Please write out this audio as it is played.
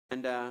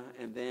And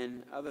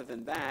then other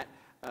than that,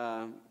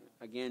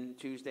 again,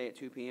 Tuesday at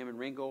 2 p.m. in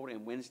Ringgold,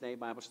 and Wednesday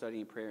Bible study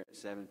and prayer at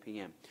 7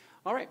 p.m.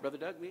 All right, Brother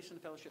Doug, lead us in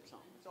the fellowship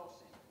song. Let's all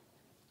stand.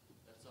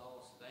 Let's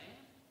all stand.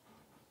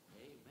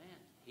 Amen.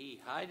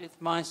 He hideth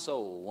my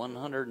soul,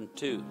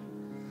 102.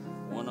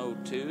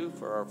 102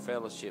 for our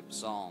fellowship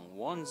song.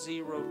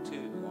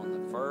 102 on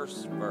the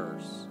first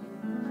verse.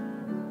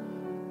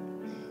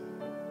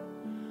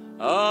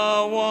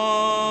 A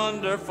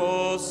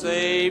wonderful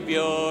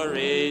Savior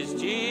is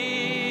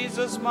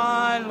Jesus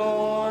my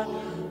Lord,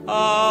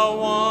 a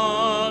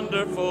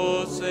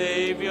wonderful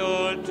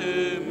Savior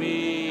to me.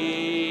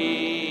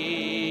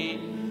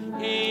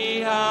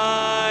 He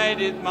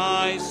hideth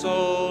my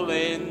soul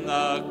in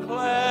the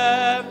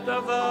cleft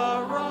of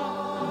the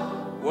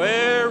rock,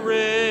 where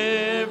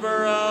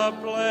river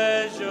of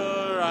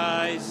pleasure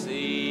I see.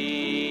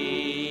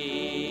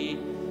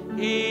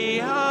 He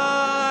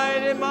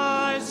hideth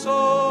my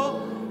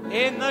soul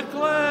in the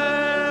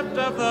cleft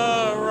of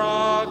the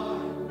rock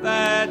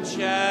that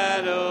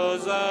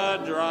shadows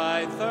a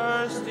dry,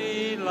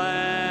 thirsty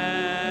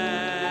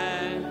land.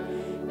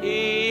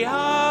 He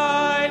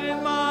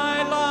hideth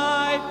my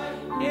life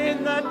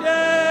in the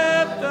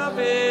depth of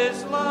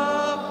his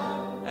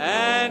love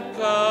and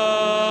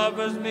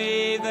covers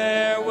me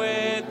there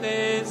with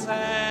his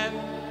hand,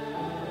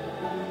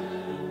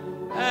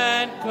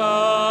 and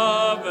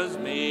covers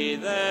me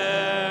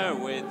there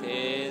with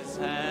his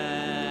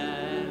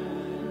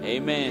hand.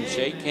 Amen.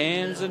 Shake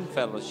hands and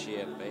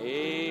fellowship.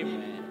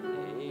 Amen.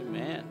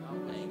 Amen.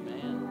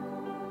 Amen.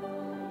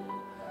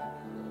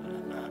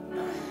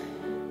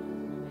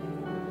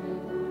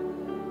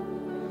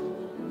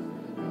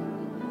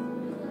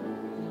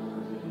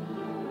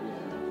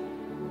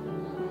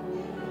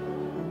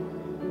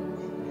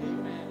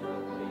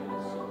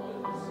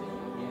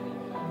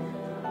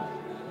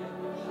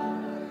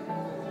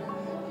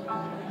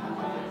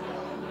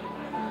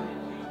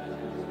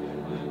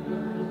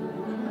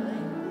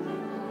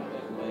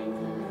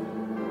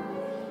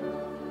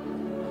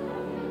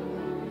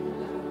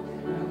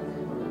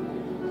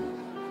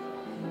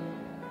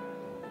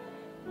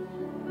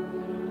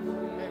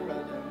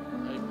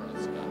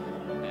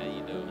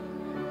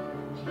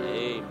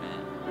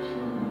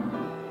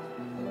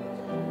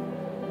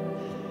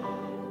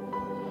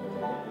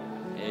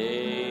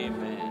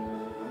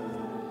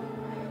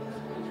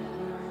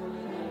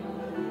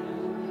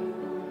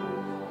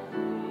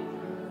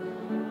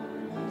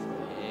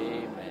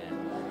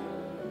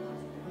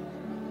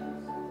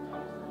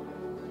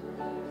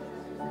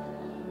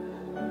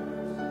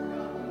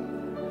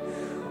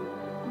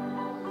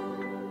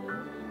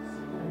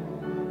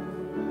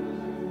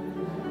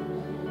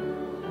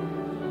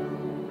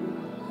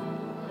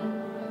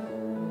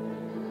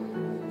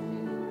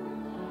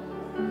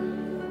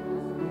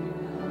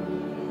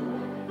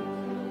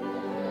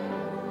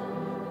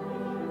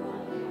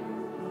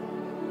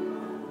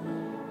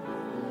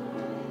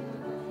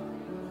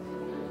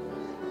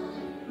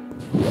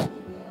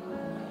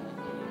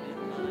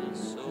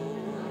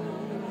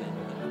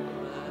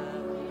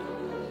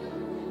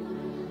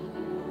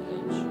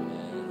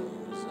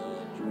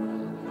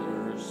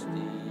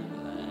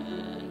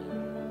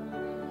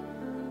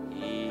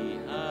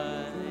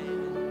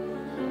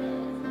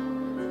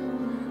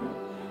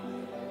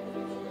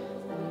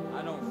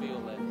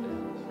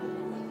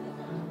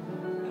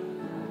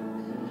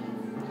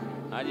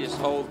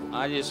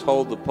 I just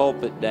hold the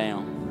pulpit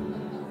down.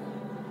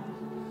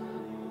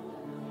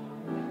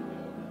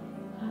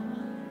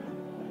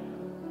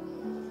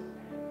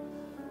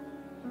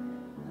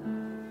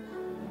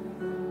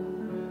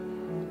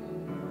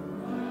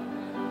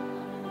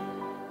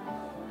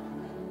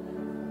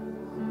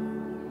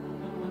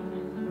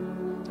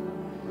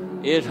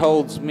 It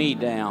holds me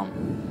down.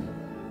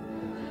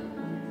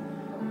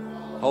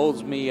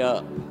 Holds me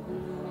up.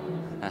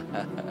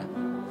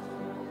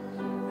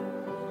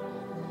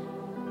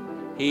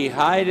 He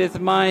hideth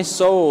my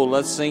soul.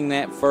 Let's sing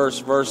that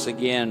first verse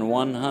again,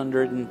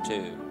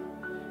 102.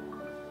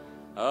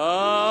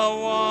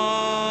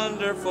 A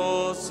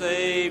wonderful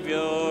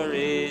Savior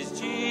is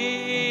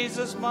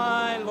Jesus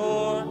my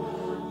Lord,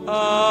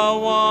 a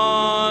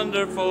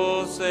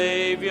wonderful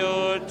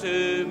Savior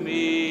to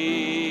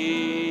me.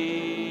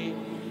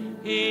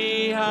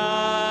 He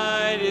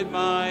hideth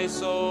my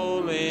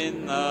soul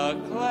in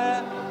the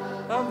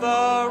cleft of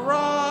the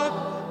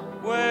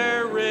rock,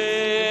 where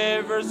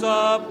rivers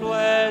of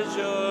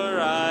pleasure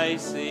I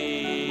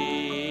see.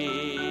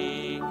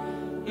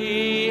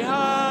 He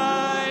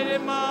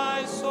hideth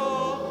my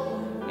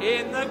soul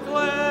in the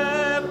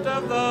cleft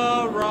of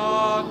the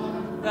rock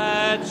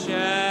that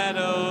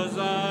shadows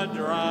a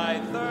dry,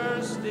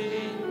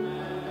 thirsty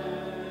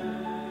land.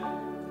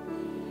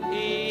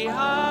 He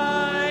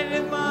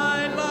hideth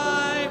my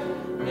life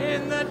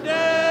in the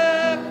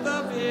depth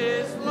of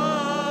his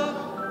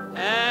love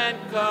and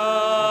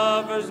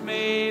covers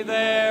me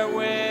there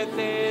with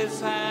his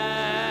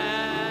hand,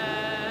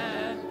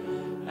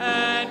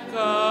 and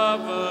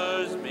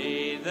covers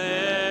me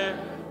there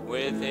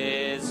with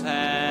his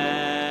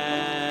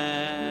hand.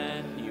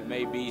 You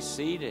may be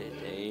seated.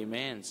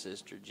 Amen, sister.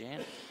 Sister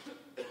Janet.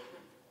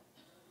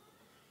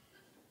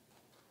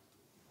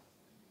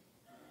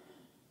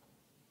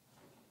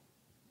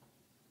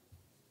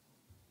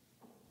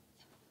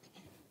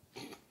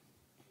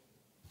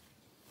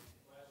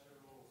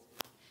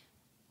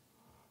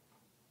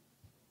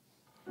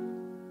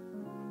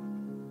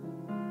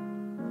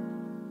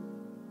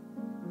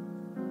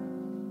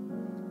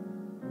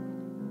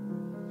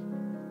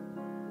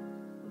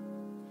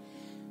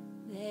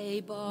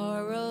 They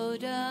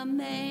borrowed a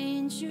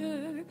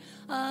manger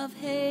of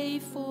hay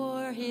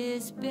for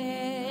his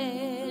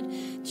bed.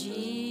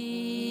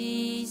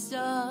 Jesus,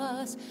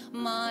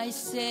 my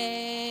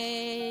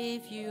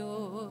Savior,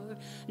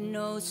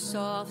 no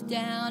soft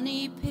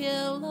downy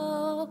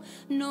pillow,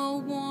 no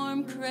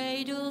warm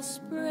cradle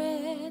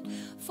spread.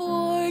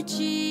 For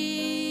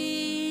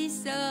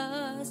Jesus,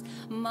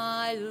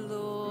 my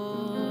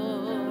Lord,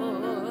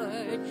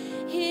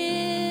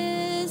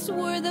 His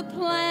were the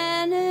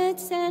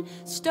planets and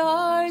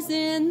stars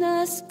in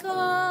the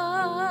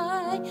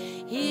sky.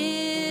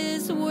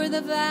 His were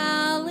the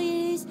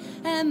valleys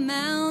and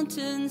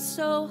mountains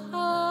so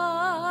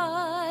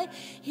high.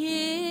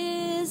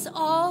 His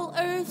all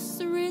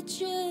earth's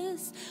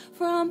riches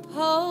from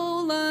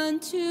pole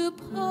unto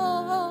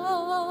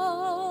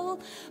pole.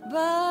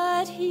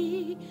 But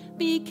he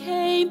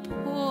became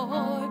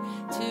poor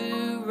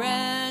to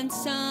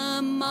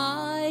ransom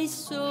my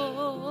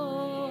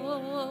soul.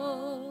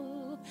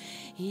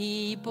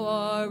 He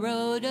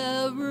borrowed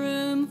a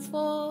room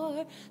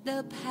for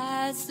the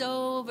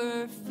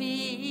Passover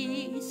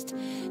feast.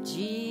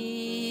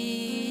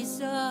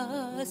 Jesus,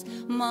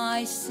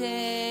 my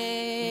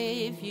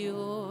Savior,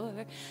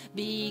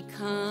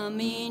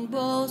 becoming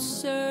both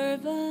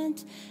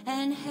servant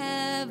and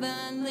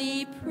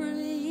heavenly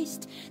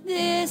priest.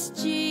 This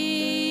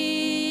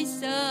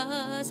Jesus,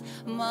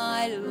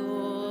 my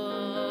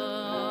Lord.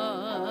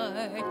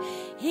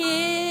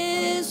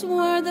 His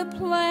were the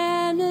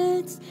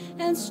planets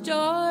and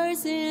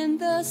stars in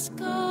the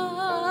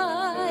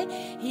sky.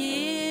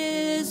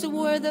 His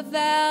were the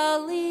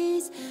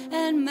valleys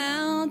and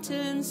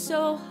mountains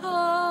so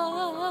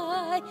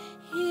high.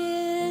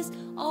 His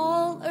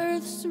all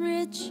earth's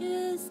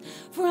riches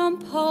from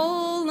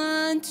pole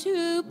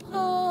unto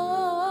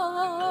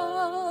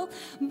pole.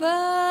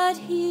 But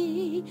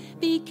he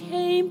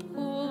became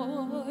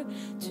poor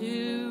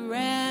to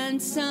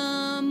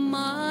ransom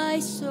my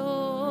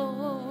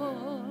soul.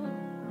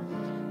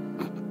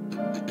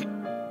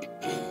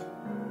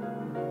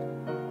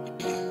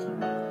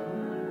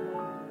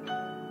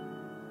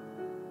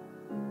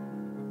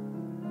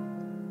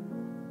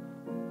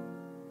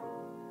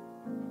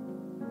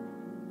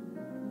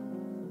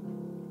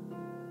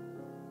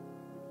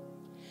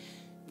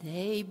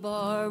 They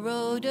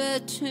borrowed a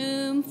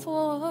tomb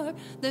for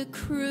the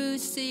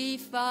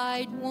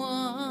crucified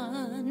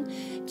one.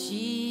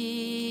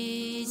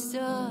 Jesus,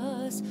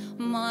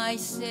 my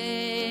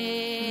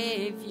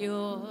Savior,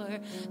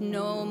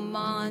 no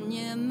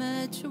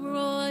monument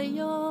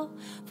royal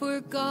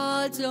for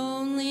God's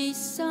only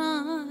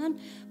Son.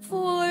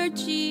 For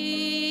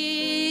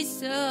Jesus,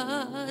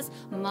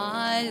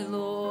 my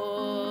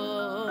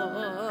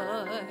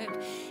Lord.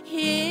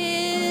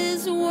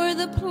 His were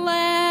the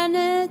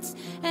planets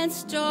and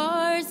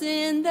stars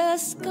in the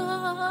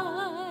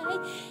sky.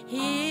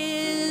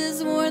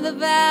 His were the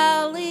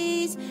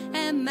valleys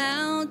and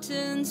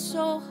mountains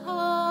so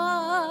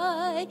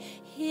high.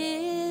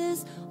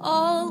 His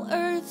all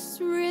earth's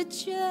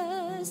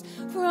riches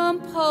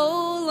from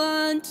pole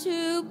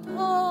unto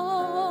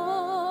pole.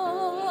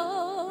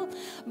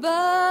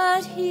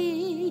 But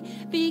he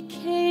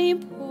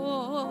became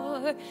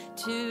poor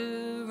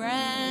to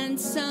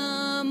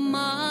ransom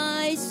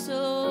my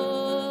soul.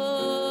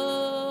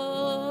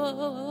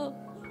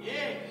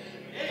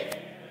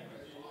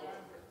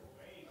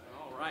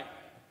 All right.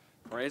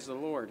 Praise the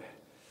Lord.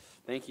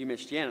 Thank you,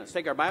 Miss Janet. Let's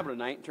take our Bible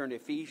tonight and turn to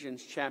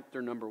Ephesians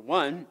chapter number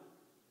 1.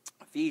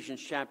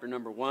 Ephesians chapter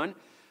number 1.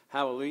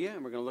 Hallelujah.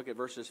 And we're going to look at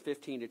verses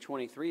 15 to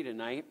 23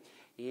 tonight.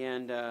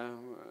 And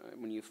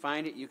when you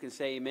find it, you can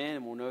say amen,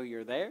 and we'll know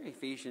you're there.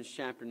 Ephesians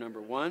chapter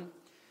number 1.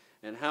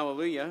 And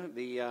hallelujah,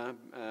 the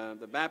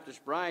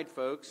Baptist bride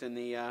folks and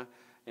the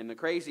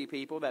crazy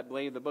people that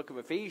believe the book of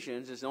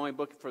Ephesians is the only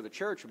book for the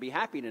church will be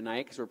happy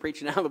tonight because we're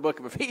preaching out of the book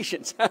of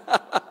Ephesians.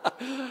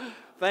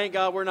 Thank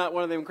God we're not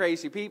one of them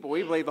crazy people.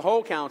 We believe the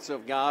whole counsel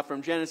of God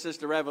from Genesis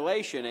to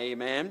Revelation.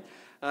 Amen.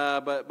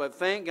 But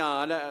thank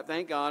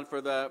God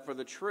for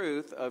the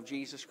truth of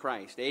Jesus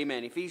Christ.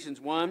 Amen.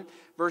 Ephesians 1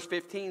 verse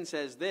 15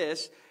 says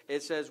this.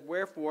 It says,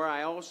 "Wherefore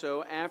I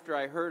also, after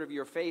I heard of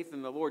your faith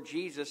in the Lord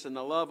Jesus and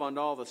the love unto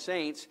all the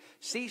saints,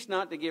 cease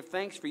not to give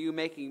thanks for you,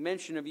 making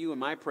mention of you in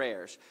my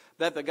prayers,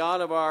 that the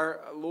God of our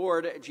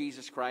Lord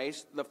Jesus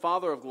Christ, the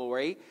Father of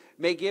glory,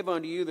 may give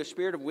unto you the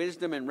spirit of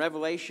wisdom and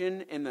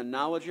revelation in the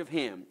knowledge of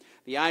him,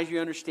 the eyes of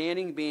your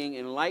understanding being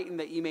enlightened,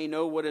 that ye may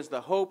know what is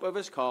the hope of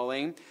his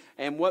calling,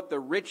 and what the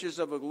riches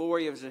of the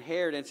glory of his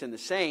inheritance in the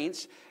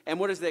saints, and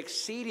what is the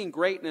exceeding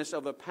greatness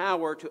of the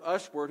power to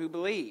usward who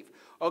believe,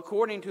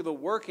 according to the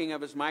working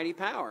of his mighty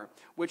power,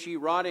 which he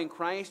wrought in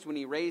Christ when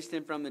he raised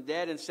him from the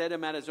dead and set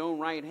him at his own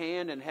right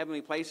hand in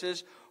heavenly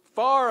places,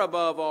 far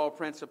above all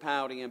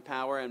principality and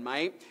power and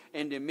might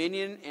and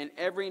dominion and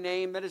every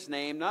name that is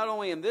named, not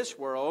only in this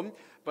world,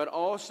 but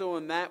also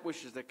in that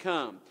which is to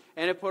come.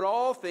 And it put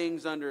all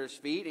things under his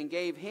feet, and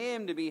gave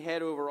him to be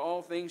head over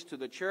all things to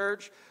the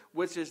church,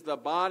 which is the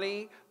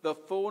body, the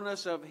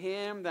fullness of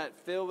him that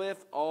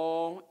filleth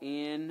all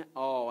in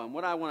all. And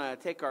what I want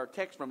to take our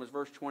text from is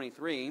verse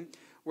 23,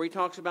 where he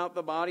talks about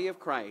the body of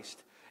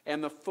Christ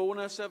and the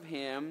fullness of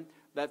him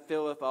that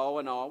filleth all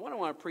in all. What I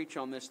want to preach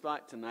on this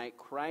thought tonight: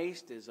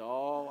 Christ is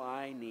all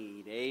I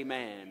need.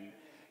 Amen.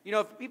 You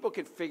know, if people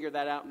could figure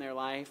that out in their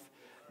life,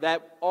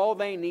 that all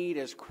they need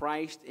is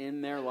Christ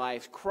in their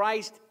lives.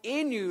 Christ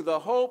in you, the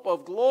hope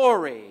of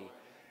glory.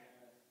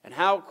 And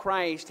how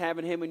Christ,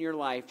 having him in your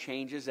life,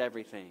 changes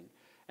everything.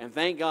 And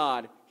thank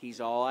God,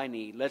 he's all I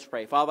need. Let's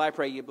pray. Father, I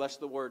pray you bless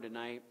the word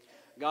tonight.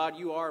 God,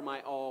 you are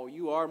my all.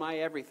 You are my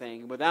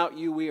everything. Without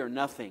you, we are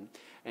nothing.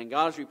 And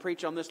God, as we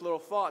preach on this little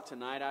thought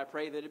tonight, I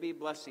pray that it be a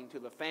blessing to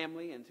the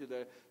family and to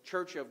the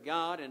church of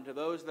God and to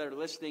those that are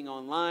listening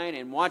online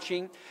and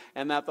watching,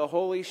 and that the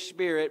Holy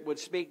Spirit would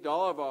speak to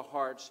all of our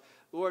hearts.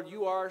 Lord,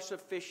 you are our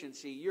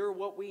sufficiency. You're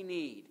what we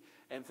need.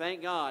 And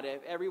thank God,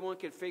 if everyone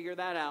could figure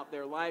that out,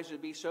 their lives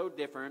would be so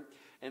different.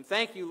 And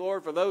thank you,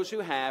 Lord, for those who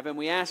have, and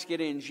we ask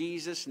it in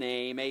Jesus'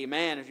 name.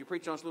 Amen. As you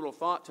preach on this little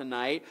thought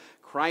tonight,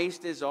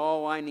 Christ is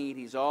all I need.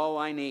 He's all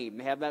I need.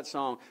 We have that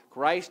song,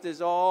 Christ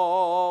is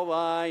all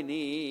I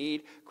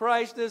need.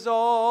 Christ is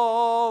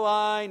all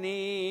I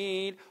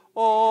need.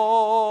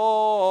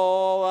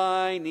 All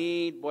I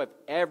need. Boy, if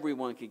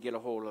everyone could get a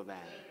hold of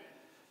that.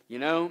 You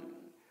know,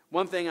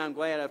 one thing I'm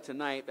glad of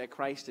tonight, that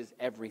Christ is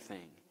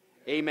everything.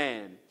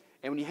 Amen.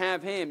 And when you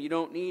have him, you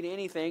don't need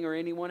anything or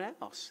anyone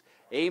else.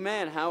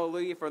 Amen.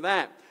 Hallelujah for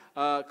that.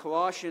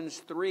 Colossians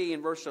 3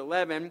 and verse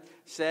 11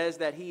 says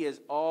that he is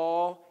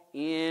all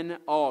in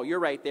all. You're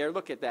right there.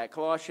 Look at that.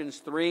 Colossians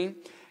 3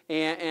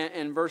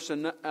 and verse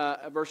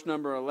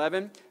number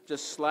 11.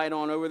 Just slide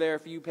on over there a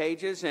few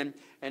pages and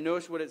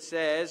notice what it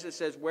says. It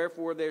says,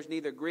 wherefore there's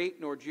neither Greek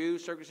nor Jew,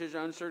 circumcision,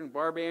 uncertain,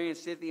 barbarian,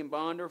 Scythian,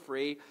 bond or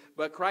free,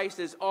 but Christ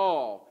is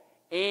all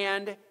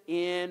and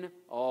in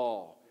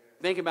all.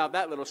 Think about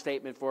that little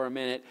statement for a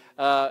minute.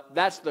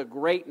 That's the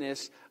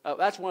greatness.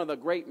 That's one of the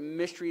great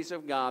mysteries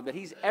of God, that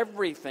he's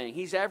everything.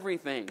 He's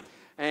everything.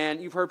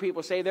 And you've heard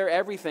people say they're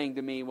everything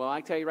to me. Well, I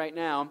tell you right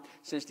now,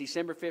 since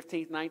December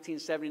 15th,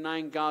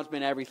 1979, God's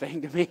been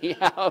everything to me.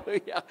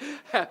 Hallelujah.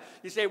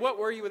 You say, what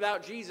were you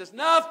without Jesus?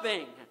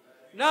 Nothing.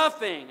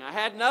 Nothing. I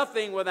had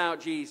nothing without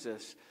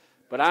Jesus.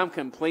 But I'm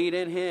complete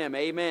in him.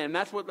 Amen. And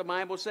that's what the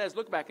Bible says.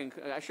 Look back in,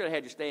 I should have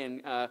had you stay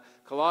in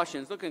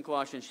Colossians. Look in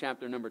Colossians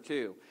chapter number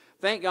 2.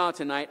 Thank God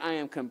tonight I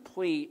am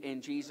complete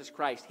in Jesus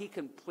Christ. He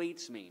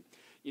completes me.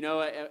 You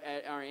know,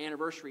 at our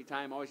anniversary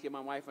time, I always give my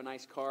wife a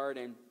nice card,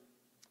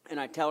 and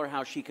I tell her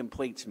how she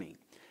completes me.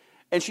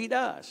 And she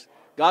does.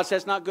 God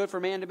says it's not good for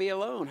man to be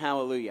alone.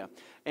 Hallelujah.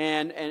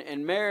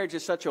 And marriage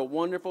is such a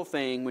wonderful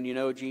thing when you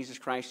know Jesus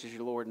Christ is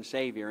your Lord and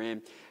Savior.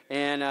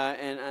 And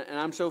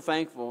I'm so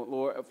thankful,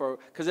 Lord,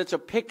 because it's a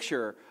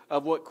picture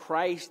of what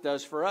Christ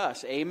does for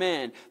us.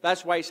 Amen.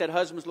 That's why he said,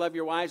 husbands, love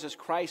your wives as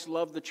Christ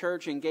loved the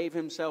church and gave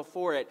himself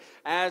for it.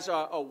 As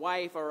a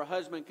wife or a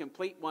husband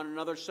complete one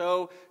another,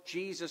 so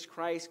Jesus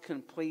Christ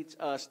completes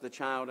us, the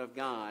child of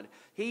God.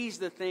 He's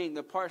the thing,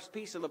 the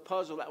piece of the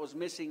puzzle that was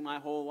missing my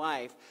whole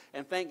life.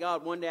 And thank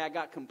God one day I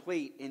got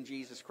complete in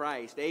Jesus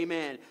Christ.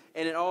 Amen.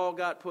 And it all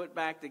got put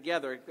back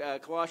together.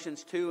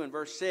 Colossians 2 and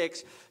verse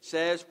 6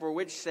 says, for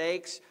which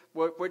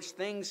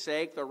things'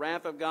 sake the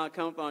wrath of God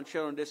cometh on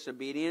children of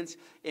disobedience,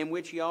 in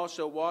which ye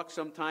also walked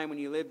sometime when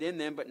ye lived in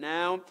them. But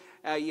now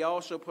ye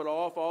also put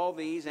off all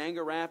these,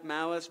 anger, wrath,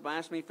 malice,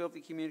 blasphemy,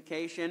 filthy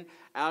communication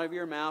out of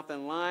your mouth,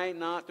 and lie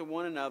not to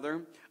one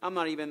another. I'm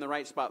not even in the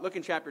right spot. Look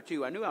in chapter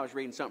 2. I knew I was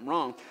reading something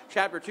wrong.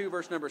 Chapter 2,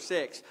 verse number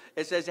 6.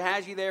 It says,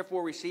 as ye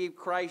therefore received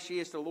Christ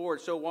Jesus the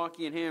Lord, so walk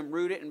ye in him,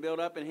 rooted and built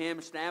up in him,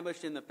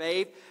 established in the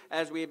faith,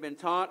 as we have been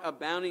taught,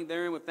 abounding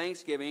therein with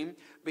thanksgiving.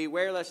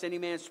 Beware lest any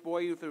man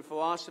spoil you through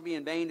philosophy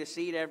and vain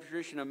deceit, after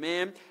tradition of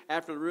men,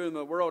 after the rule of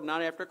the world,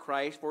 not after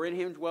Christ. For in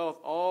him dwelleth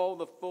all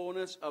the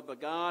fullness of the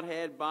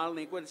Godhead bodily.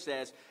 What it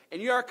says,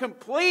 and you are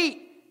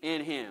complete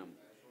in him,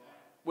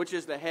 which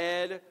is the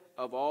head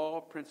of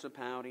all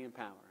principality and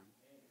power.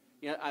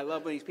 You know, I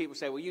love when these people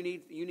say, well, you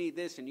need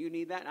this and you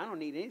need that. I don't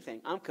need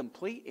anything. I'm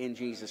complete in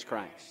Jesus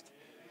Christ.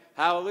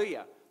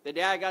 Hallelujah. The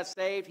day I got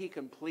saved, he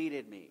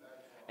completed me.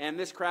 And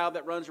this crowd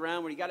that runs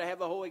around, when you got to have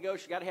the Holy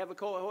Ghost, you got to have the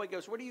Holy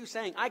Ghost. What are you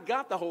saying? I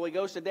got the Holy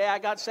Ghost the day I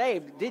got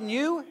saved. Didn't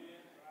you?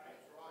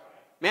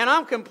 Man,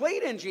 I'm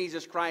complete in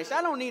Jesus Christ.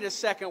 I don't need a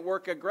second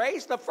work of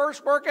grace. The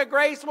first work of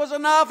grace was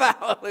enough.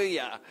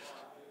 Hallelujah.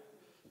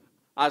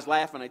 I was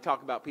laughing. I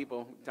talk about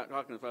people,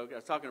 talking to folks. I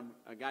was talking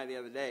to a guy the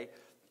other day,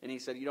 And he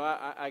said, you know,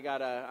 I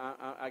got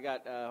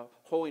a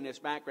holiness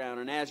background,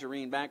 a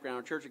Nazarene background,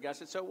 a Church of God. I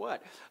said, so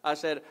what? I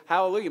said,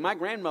 hallelujah. My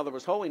grandmother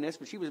was holiness,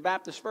 but she was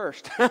Baptist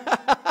first.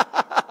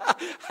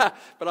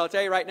 But I'll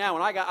tell you right now,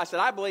 I said,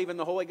 I believe in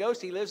the Holy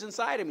Ghost. He lives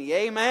inside of me.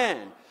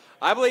 Amen.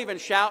 I believe in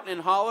shouting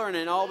and hollering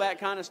and all that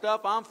kind of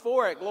stuff. I'm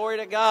for it. Glory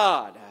to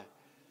God.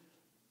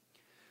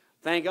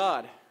 Thank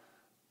God.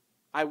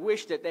 I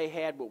wish that they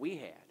had what we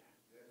had.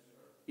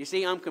 You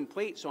see, I'm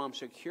complete, so I'm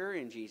secure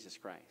in Jesus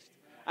Christ.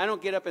 I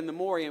don't get up in the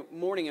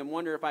morning and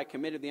wonder if I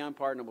committed the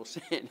unpardonable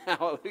sin.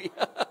 Hallelujah.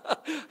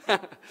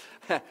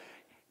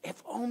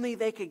 If only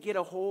they could get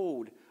a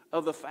hold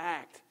of the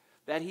fact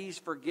that He's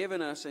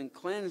forgiven us and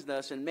cleansed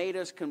us and made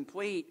us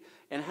complete.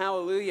 And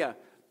hallelujah,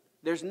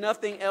 there's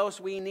nothing else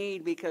we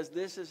need, because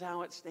this is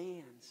how it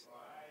stands.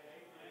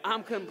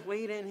 I'm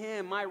complete in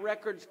Him. My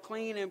record's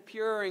clean and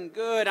pure and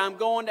good. I'm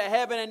going to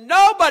heaven, and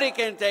nobody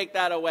can take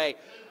that away,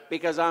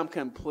 because I'm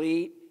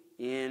complete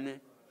in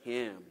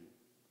Him.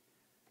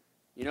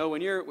 You know,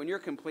 when you're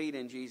complete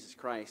in Jesus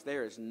Christ,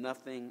 there is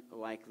nothing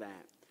like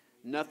that.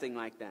 Nothing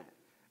like that.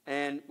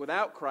 And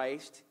without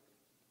Christ,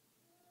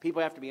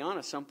 people have to be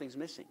honest, something's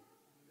missing.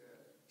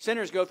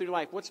 Sinners go through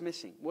life, what's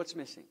missing? What's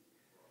missing?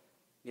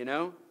 You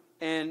know?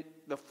 And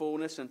the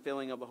fullness and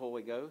filling of the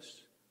Holy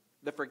Ghost,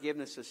 the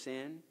forgiveness of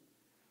sin,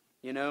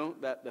 you know,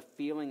 the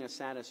feeling of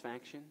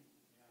satisfaction.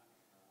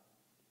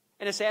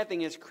 And the sad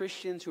thing is,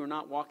 Christians who are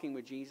not walking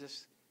with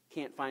Jesus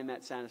can't find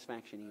that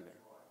satisfaction either.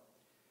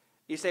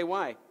 You say,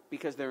 why?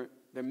 Because they're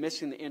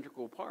missing the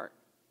integral part.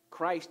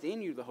 Christ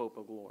in you, the hope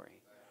of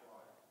glory.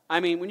 I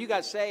mean, when you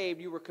got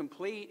saved, you were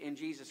complete in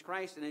Jesus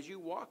Christ, and as you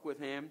walk with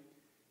Him,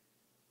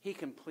 He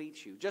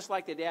completes you. Just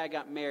like the day I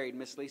got married,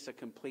 Miss Lisa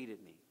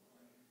completed me.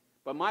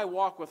 But my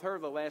walk with her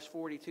the last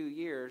 42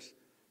 years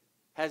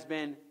has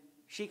been,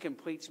 she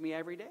completes me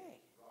every day.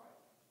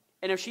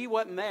 And if she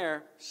wasn't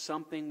there,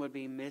 something would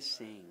be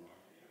missing.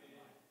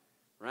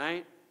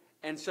 Right?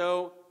 And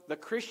so the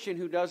Christian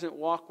who doesn't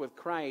walk with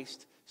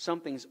Christ,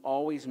 something's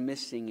always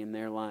missing in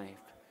their life.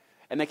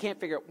 And they can't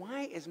figure out,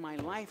 why is my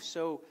life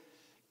so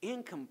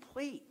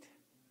incomplete?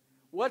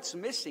 What's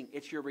missing?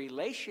 It's your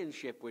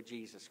relationship with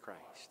Jesus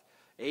Christ.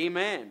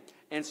 Amen.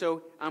 And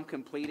so I'm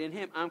complete in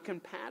Him. I'm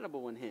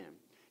compatible in Him.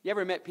 You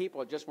ever met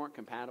people that just weren't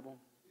compatible?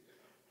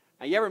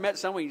 Now, you ever met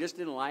someone you just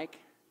didn't like?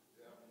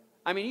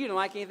 I mean, you didn't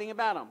like anything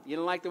about them. You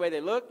don't like the way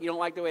they look. You don't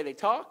like the way they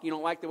talk. You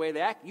don't like the way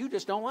they act. You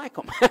just don't like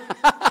them.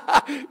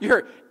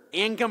 You're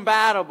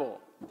incompatible.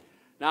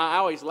 Now, I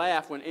always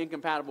laugh when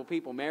incompatible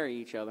people marry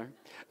each other.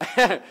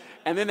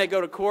 And then they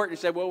go to court and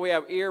say, well, we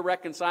have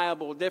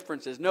irreconcilable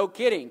differences. No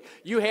kidding.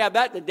 You had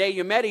that the day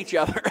you met each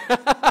other.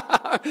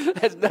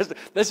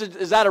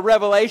 Is that a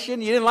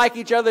revelation? You didn't like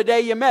each other the day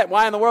you met.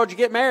 Why in the world did you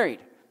get married?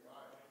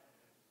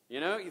 You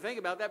know, you think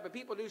about that, but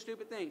people do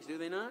stupid things, do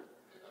they not?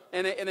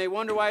 And they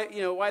wonder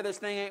why this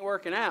thing ain't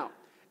working out.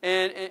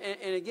 And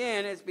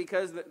again, it's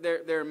because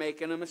they're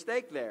making a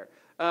mistake there.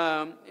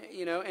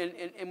 You know,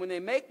 and when they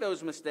make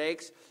those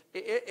mistakes,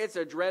 it's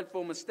a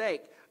dreadful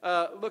mistake.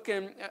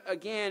 Looking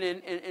again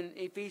in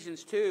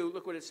Ephesians 2,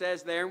 look what it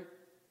says there.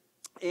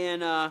 And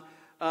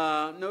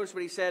notice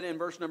what he said in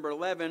verse number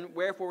 11.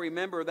 Wherefore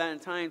remember that in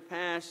times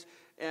past,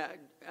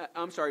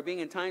 being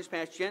in times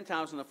past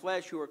Gentiles in the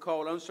flesh, who are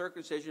called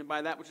uncircumcision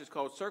by that which is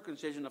called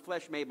circumcision, the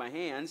flesh made by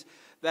hands,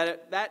 that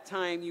at that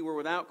time you were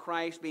without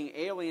Christ, being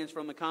aliens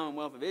from the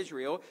commonwealth of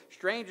Israel,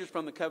 strangers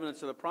from the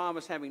covenants of the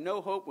promise, having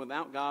no hope,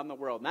 without God in the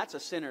world. And that's a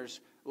sinner's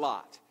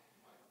lot.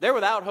 They're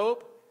without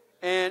hope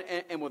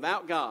and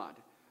without God.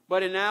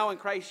 But now in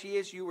Christ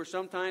Jesus, you were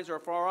sometimes or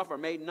far off, are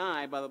made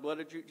nigh by the blood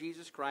of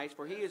Jesus Christ.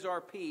 For He is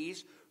our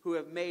peace, who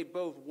have made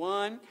both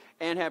one,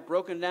 and have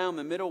broken down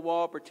the middle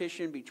wall of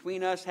partition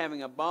between us,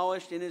 having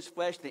abolished in His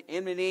flesh the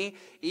enmity,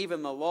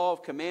 even the law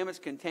of commandments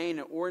contained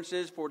in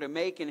ordinances, for to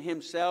make in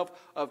Himself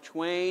of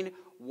twain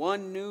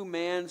one new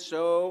man,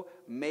 so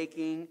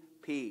making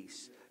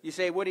peace. You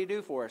say, what did He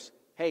do for us?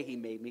 Hey, He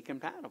made me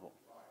compatible.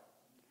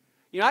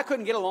 You know, I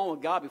couldn't get along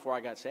with God before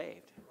I got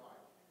saved.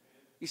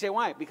 You say,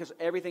 why? Because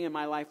everything in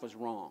my life was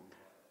wrong.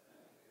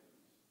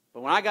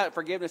 But when I got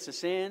forgiveness of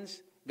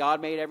sins, God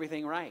made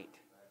everything right.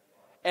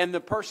 And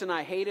the person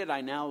I hated,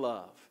 I now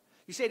love.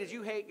 You say, did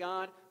you hate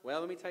God? Well,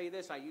 let me tell you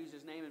this. I use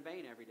His name in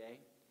vain every day.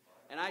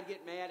 And I'd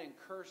get mad and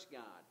curse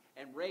God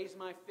and raise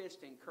my fist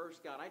and curse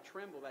God. I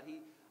tremble that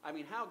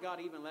how God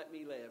even let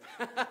me live.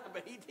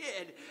 But He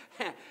did.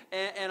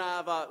 And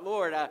I thought,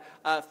 Lord,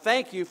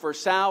 thank You for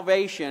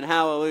salvation.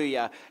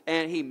 Hallelujah.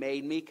 And He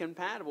made me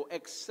compatible,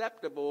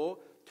 acceptable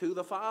to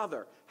the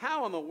Father.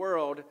 How in the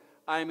world,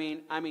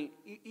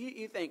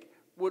 you think,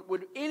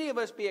 would any of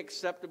us be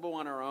acceptable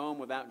on our own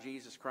without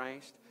Jesus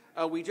Christ?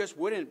 We just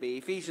wouldn't be.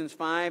 Ephesians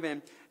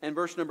 5 and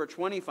verse number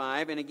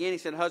 25. And again he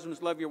said,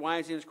 husbands, love your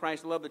wives even as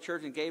Christ loved the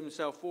church and gave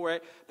Himself for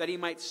it, that He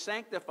might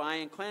sanctify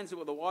and cleanse it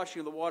with the washing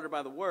of the water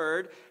by the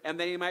word, and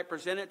that He might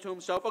present it to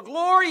Himself a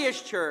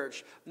glorious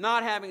church,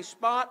 not having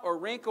spot or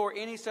wrinkle or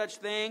any such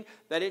thing,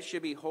 that it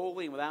should be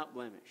holy and without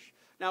blemish.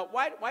 Now,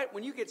 why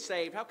when you get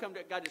saved, how come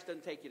God just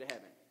doesn't take you to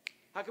heaven?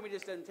 How come He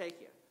just doesn't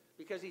take you?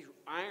 because He's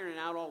ironing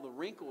out all the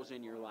wrinkles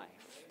in your life.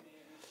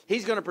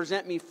 He's going to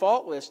present me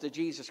faultless to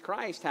Jesus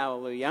Christ,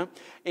 hallelujah.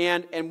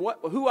 And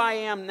who I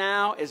am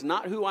now is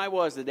not who I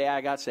was the day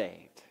I got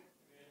saved.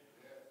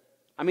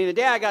 I mean, the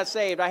day I got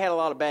saved, I had a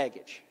lot of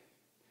baggage,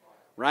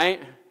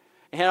 right?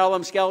 I had all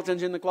them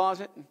skeletons in the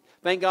closet.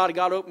 Thank God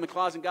God opened the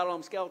closet and got all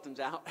them skeletons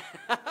out.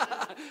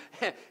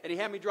 And He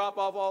had me drop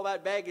off all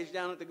that baggage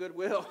down at the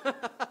Goodwill.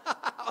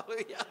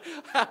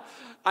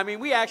 I mean,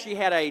 we actually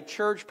had a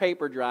church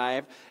paper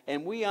drive,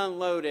 and we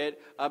unloaded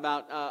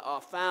about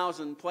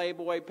 1,000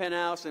 Playboy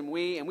penthouse, and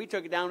we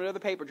took it down to the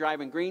paper drive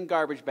in green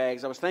garbage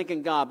bags. I was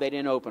thanking God they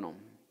didn't open them.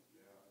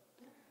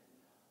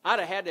 I'd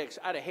have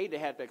hated to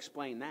have to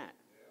explain that.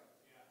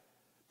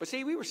 But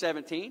see, we were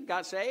 17,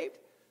 got saved,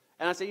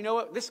 and I said, you know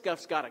what? This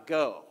stuff's got to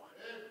go.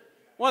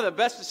 One of the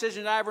best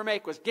decisions I ever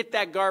make was get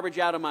that garbage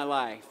out of my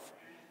life,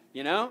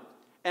 you know?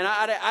 And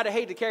I'd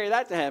hate to carry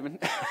that to heaven.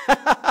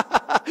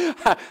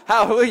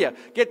 Hallelujah.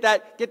 Get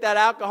that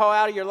alcohol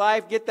out of your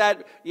life. Get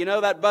that,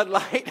 that Bud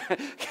Light.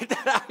 Get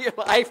that out of your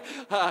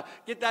life.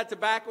 Get that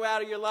tobacco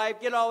out of your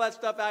life. Get all that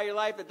stuff out of your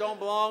life that don't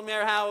belong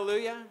there.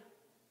 Hallelujah.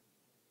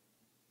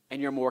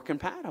 And you're more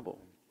compatible.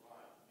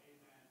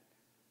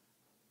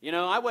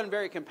 I wasn't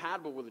very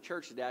compatible with the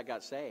church the day I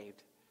got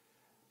saved.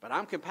 But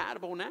I'm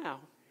compatible now.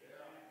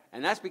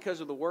 And that's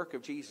because of the work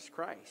of Jesus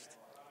Christ.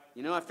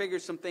 I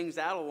figured some things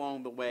out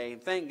along the way.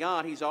 And thank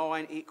God He's all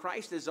I need.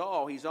 Christ is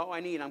all. He's all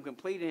I need. I'm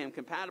complete in Him,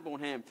 compatible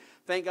in Him.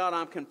 Thank God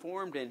I'm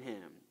conformed in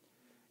Him.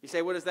 You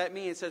say, what does that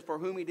mean? It says, for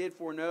whom He did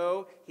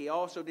foreknow, He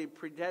also did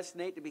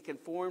predestinate to be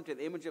conformed to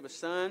the image of a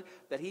Son,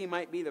 that He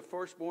might be the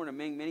firstborn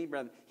among many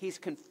brethren. He's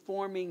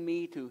conforming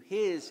me to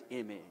His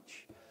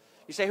image.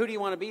 You say, who do you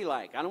want to be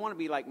like? I don't want to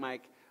be like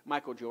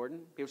Michael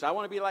Jordan. People say, I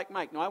want to be like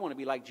Mike. No, I want to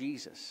be like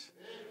Jesus.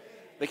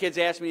 The kids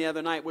asked me the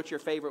other night, what's your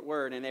favorite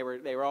word? And they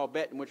were all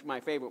betting which my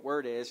favorite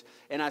word is.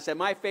 And I said,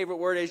 my favorite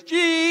word is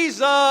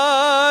Jesus.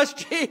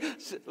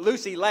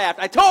 Lucy laughed.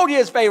 I told you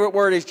his favorite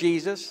word is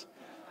Jesus.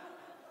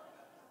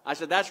 I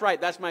said, that's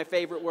right. That's my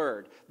favorite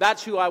word.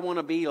 That's who I want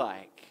to be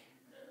like.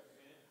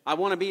 I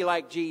want to be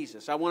like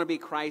Jesus. I want to be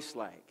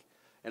Christ-like.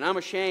 And I'm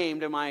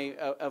ashamed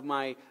of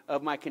my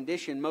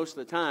condition most of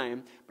the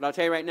time. But I'll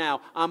tell you right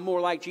now, I'm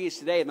more like Jesus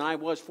today than I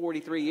was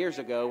 43 years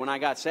ago when I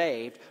got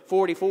saved.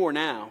 44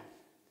 now.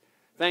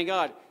 Thank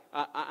God.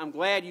 I'm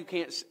glad you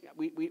can't.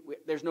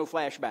 There's no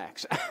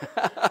flashbacks.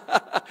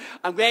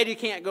 I'm glad you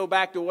can't go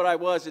back to what I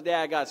was the day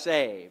I got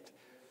saved.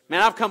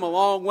 Man, I've come a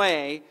long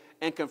way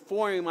in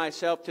conforming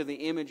myself to the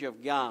image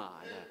of God.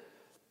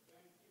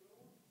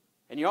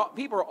 And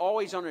people are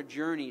always on a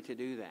journey to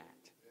do that.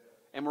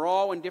 And we're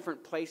all in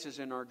different places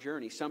in our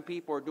journey. Some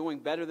people are doing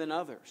better than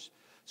others.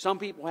 Some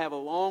people have a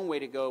long way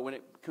to go when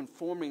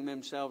conforming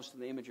themselves to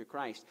the image of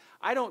Christ.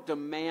 I don't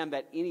demand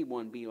that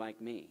anyone be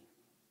like me.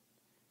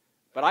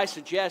 But I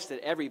suggest that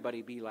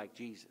everybody be like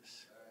Jesus.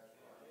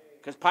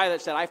 Because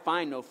Pilate said, I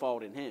find no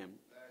fault in Him.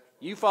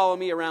 You follow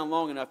me around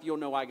long enough, you'll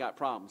know I got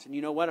problems. And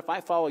you know what? If I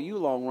follow you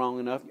long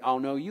enough, I'll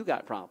know you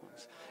got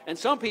problems. And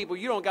some people,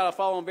 you don't got to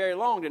follow them very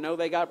long to know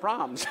they got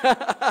problems.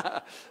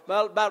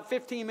 Well, about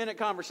 15-minute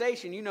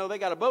conversation, you know they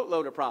got a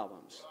boatload of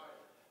problems.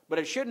 But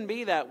it shouldn't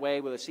be that way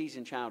with a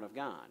seasoned child of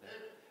God.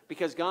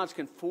 Because God's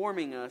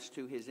conforming us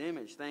to His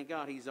image. Thank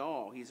God He's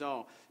all. He's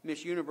all.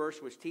 Miss Universe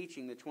was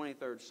teaching the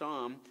 23rd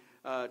Psalm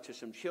to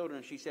some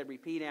children. She said,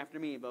 repeat after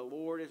me, the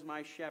Lord is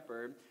my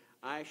shepherd,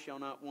 I shall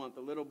not want.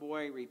 The little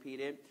boy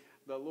repeated,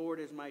 the Lord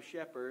is my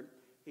shepherd.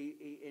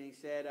 He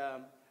said,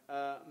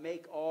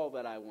 make all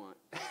that I want.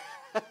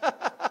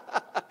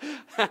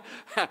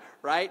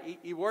 Right?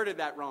 He worded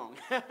that wrong.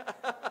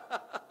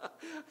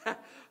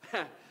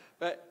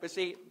 But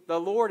see, the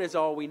Lord is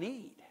all we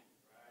need.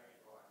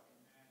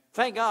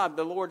 Thank God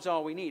the Lord's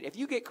all we need. If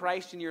you get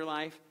Christ in your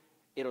life,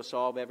 it'll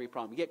solve every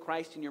problem. You get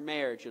Christ in your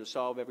marriage, it'll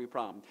solve every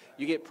problem.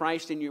 You get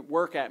Christ in your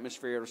work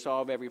atmosphere, it'll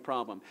solve every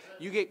problem.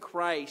 You get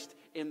Christ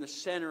in the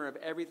center of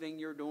everything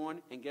you're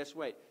doing, and guess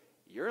what?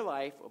 Your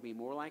life will be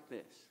more like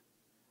this.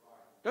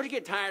 Don't you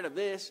get tired of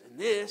this and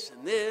this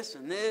and this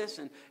and this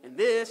and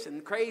this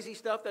and crazy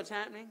stuff that's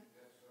happening?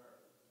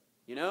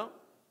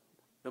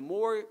 The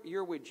more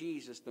you're with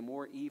Jesus, the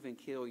more even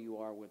keel you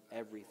are with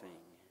everything.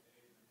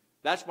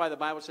 That's why the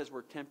Bible says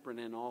we're temperate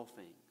in all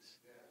things.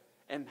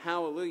 And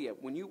hallelujah,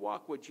 when you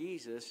walk with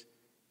Jesus,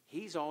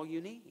 He's all you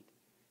need.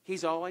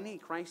 He's all I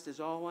need. Christ is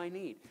all I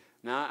need.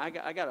 Now, I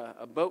got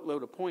a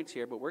boatload of points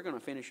here, but we're going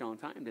to finish on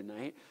time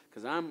tonight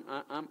because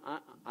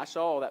I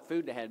saw all that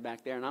food they had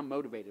back there, and I'm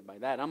motivated by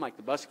that. I'm like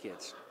the bus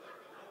kids.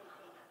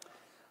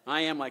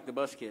 I am like the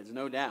bus kids,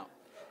 no doubt.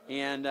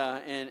 And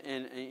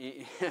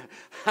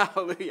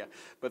hallelujah.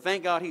 But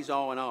thank God He's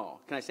all in all.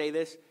 Can I say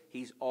this?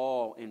 He's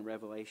all in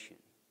Revelation.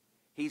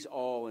 He's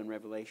all in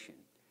Revelation.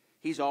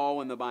 He's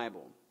all in the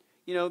Bible.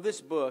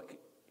 This book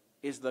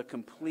is the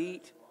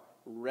complete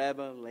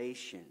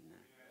revelation.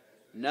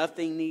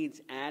 Nothing needs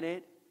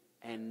added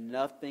and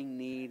nothing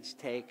needs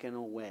taken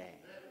away.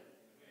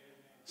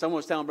 Someone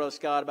was telling Brother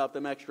Scott about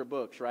them extra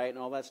books, right? And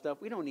all that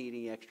stuff. We don't need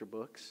any extra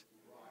books.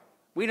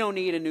 We don't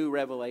need a new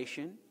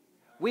revelation.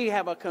 We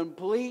have a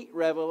complete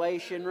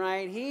revelation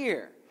right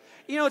here.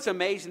 You know, it's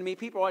amazing to me.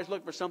 People always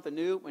look for something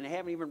new when they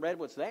haven't even read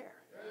what's there.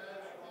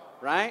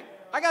 Right?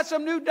 I got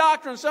some new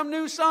doctrine, some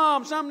new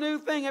psalm, some new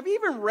thing. Have you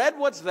even read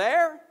what's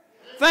there?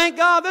 Thank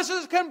God, this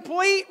is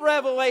complete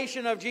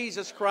revelation of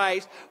Jesus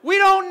Christ. We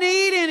don't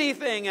need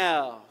anything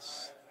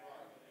else.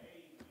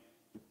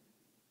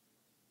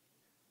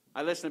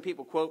 I listen to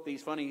people quote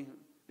these funny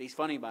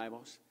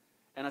Bibles,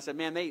 and I said,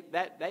 man,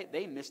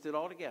 they missed it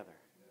altogether.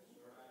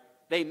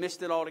 They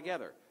missed it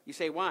altogether. You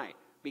say, why?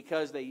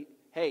 Because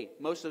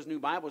most of those new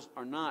Bibles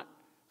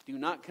do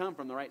not come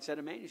from the right set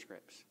of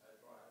manuscripts.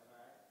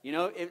 You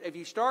know, if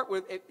you start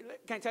with,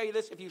 can I tell you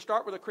this? If you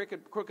start with a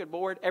crooked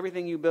board,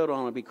 everything you build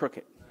on will be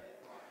crooked.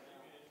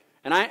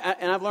 And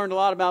I've learned a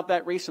lot about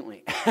that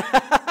recently.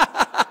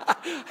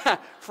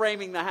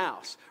 Framing the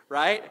house,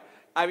 right?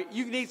 I mean,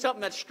 you need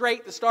something that's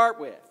straight to start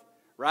with,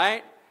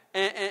 right?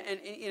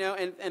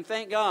 And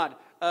thank God,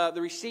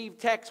 the received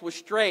text was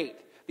straight.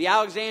 The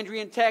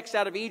Alexandrian text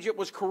out of Egypt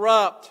was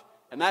corrupt,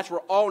 and that's where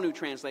all new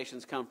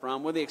translations come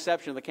from, with the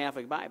exception of the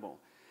Catholic Bible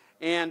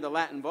and the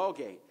Latin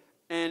Vulgate.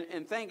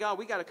 And thank God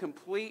we got a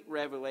complete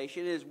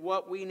revelation. It is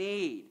what we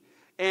need.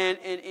 And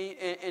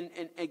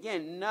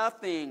again,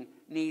 nothing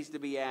needs to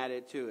be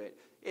added to it.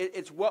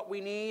 It's what we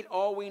need,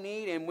 all we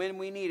need, and when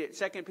we need it.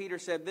 2 Peter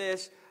said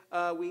this.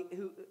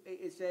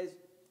 It says,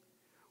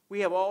 we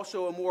have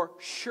also a more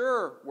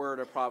sure word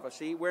of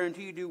prophecy,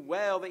 whereunto you do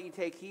well that you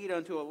take heed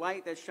unto a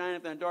light that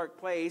shineth in a dark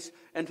place,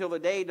 until the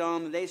day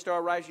dawn, the day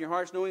star rise in your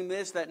hearts, knowing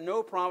this, that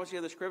no prophecy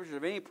of the Scriptures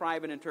of any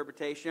private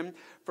interpretation,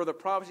 for the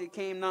prophecy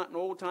came not in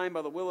old time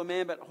by the will of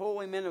man, but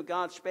holy men of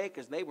God spake,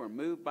 as they were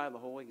moved by the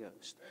Holy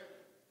Ghost.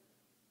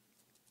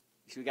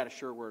 So we got a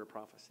sure word of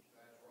prophecy.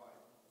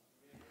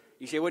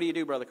 You say, what do you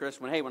do, Brother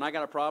Chris? When I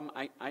got a problem,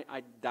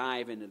 I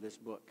dive into this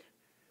book.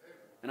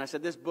 And I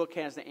said, this book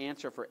has the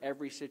answer for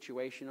every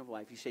situation of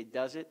life. You say,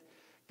 does it?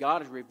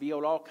 God has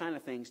revealed all kinds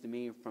of things to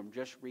me from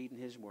just reading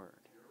His Word.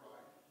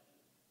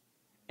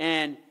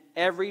 And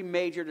every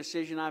major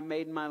decision I've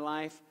made in my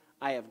life,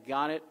 I have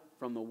got it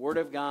from the Word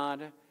of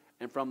God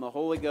and from the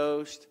Holy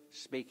Ghost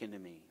speaking to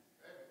me.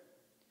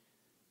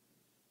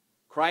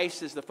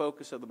 Christ is the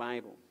focus of the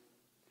Bible.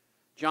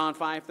 John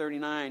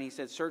 5:39, He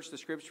said, search the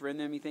Scripture, for in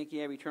them you think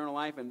you have eternal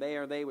life, and they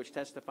are they which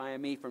testify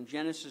of me. From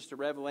Genesis to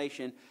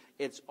Revelation,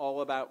 it's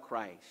all about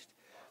Christ.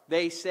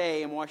 They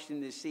say in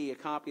Washington, D.C., a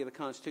copy of the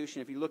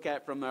Constitution, if you look at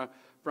it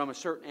from a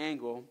certain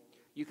angle,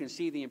 you can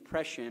see the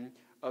impression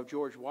of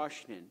George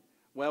Washington.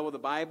 Well, with the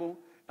Bible,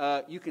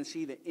 you can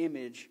see the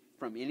image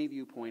from any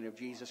viewpoint of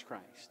Jesus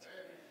Christ.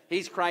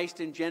 He's Christ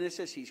in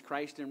Genesis, He's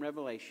Christ in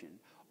Revelation.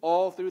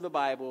 All through the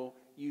Bible,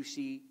 you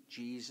see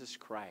Jesus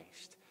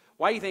Christ.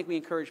 Why do you think we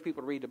encourage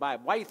people to read the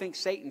Bible? Why do you think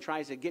Satan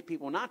tries to get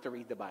people not to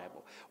read the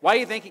Bible? Why do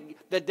you think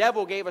the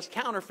devil gave us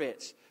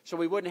counterfeits so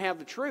we wouldn't have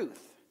the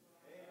truth?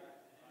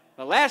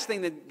 The last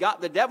thing that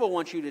the devil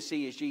wants you to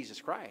see is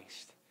Jesus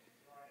Christ.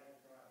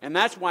 And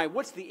that's why,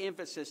 what's the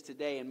emphasis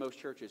today in most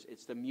churches?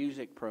 It's the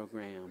music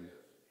program.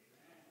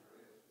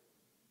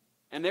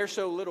 And there's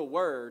so little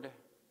word.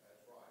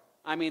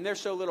 I mean,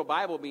 there's so little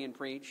Bible being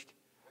preached.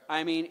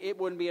 I mean, it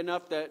wouldn't be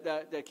enough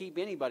to keep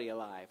anybody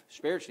alive,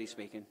 spiritually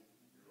speaking.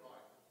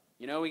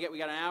 You know, we got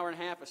an hour and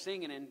a half of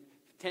singing and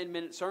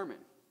 10-minute sermon.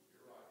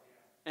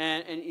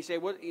 And you say,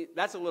 well,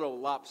 that's a little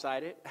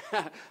lopsided.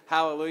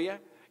 Hallelujah.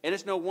 And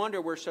it's no wonder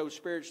we're so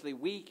spiritually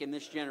weak in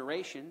this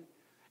generation.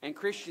 And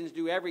Christians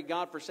do every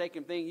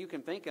God-forsaken thing you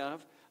can think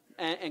of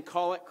and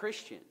call it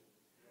Christian.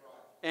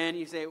 And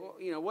you say, well,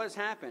 you know, what has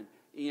happened?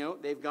 You know,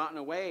 they've gotten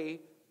away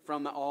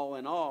from the all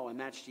in all, and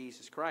that's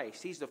Jesus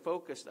Christ. He's the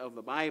focus of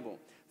the Bible.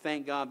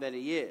 Thank God that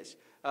He is.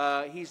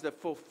 He's the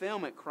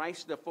fulfillment.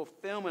 Christ, the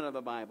fulfillment of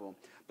the Bible.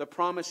 The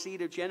promised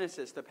seed of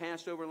Genesis, the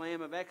Passover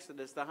lamb of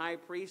Exodus, the high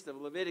priest of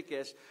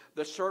Leviticus,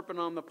 the serpent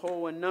on the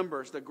pole in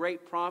Numbers, the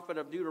great prophet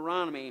of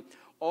Deuteronomy,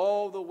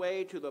 all the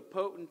way to the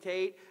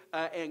potentate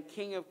and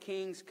King of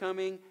Kings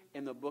coming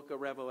in the book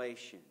of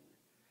Revelation.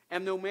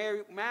 And no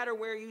matter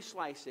where you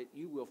slice it,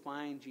 you will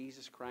find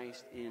Jesus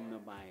Christ in the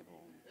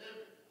Bible.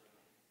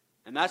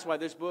 And that's why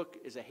this book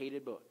is a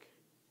hated book.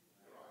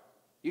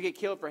 You get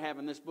killed for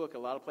having this book a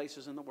lot of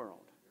places in the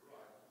world.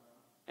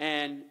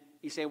 And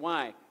you say,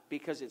 why?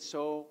 Because it's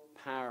so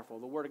powerful.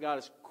 The Word of God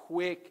is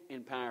quick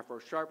and powerful,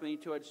 sharper than any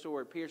two-edged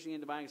sword, piercing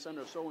and dividing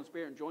asunder of soul and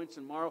spirit and joints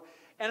and marrow,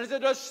 and is a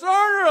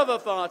discerner of the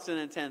thoughts and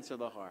intents of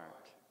the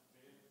heart.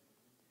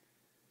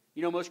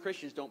 You know, most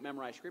Christians don't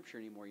memorize Scripture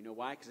anymore. You know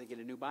why? Because they get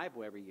a new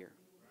Bible every year.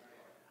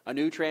 A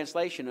new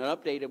translation, an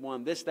updated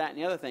one, this, that, and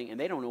the other thing, and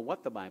they don't know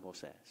what the Bible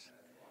says.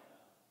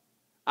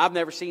 I've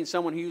never seen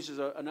someone who uses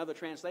another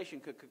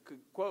translation could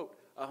quote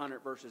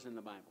 100 verses in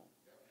the Bible.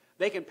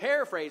 They can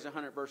paraphrase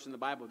 100 verses in the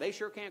Bible. They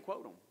sure can't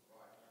quote them.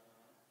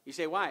 You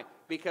say, why?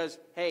 Because,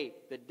 hey,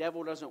 the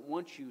devil doesn't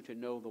want you to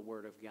know the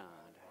Word of God.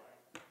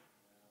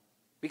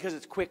 Because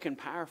it's quick and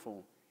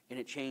powerful, and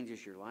it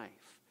changes your life.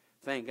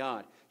 Thank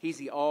God. He's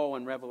the all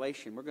in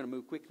Revelation. We're going to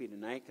move quickly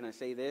tonight. Can I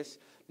say this?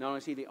 Not only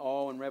is He the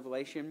all in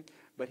Revelation,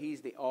 but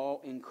He's the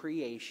all in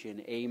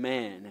creation.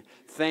 Amen.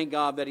 Thank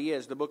God that He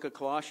is. The book of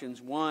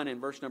Colossians 1 and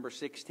verse number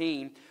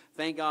 16.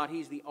 Thank God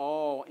He's the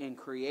all in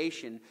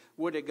creation.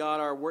 Would to God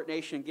our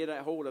nation get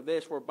a hold of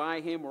this, for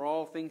by Him were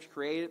all things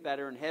created that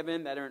are in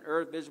heaven, that are in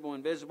earth, visible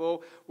and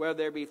invisible, whether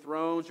there be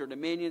thrones or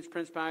dominions,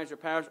 principalities or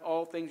powers,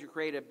 all things are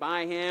created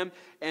by Him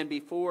and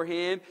before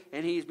Him,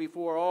 and He's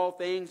before all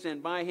things,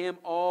 and by Him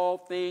all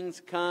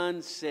things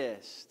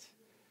consist.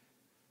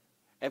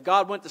 If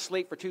God went to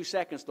sleep for 2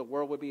 seconds, the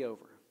world would be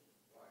over.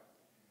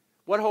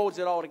 What holds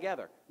it all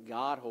together?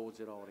 God holds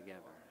it all together.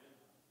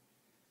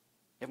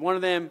 If one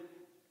of them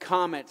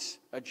comets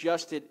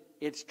adjusted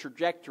its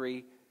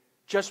trajectory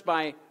just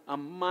by a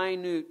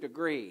minute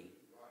degree,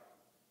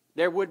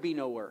 there would be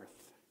no earth.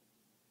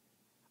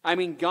 I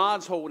mean,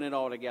 God's holding it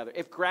all together.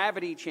 If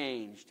gravity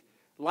changed,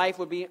 life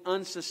would be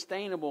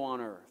unsustainable on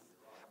earth.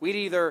 We'd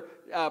either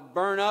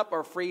burn up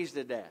or freeze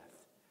to death.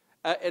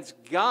 It's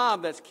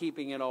God that's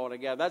keeping it all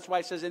together. That's why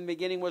it says, in the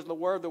beginning was the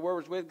Word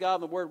was with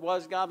God, the Word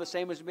was God, the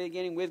same as the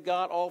beginning with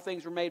God. All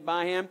things were made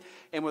by Him,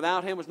 and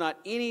without Him was not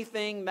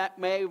anything that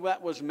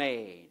was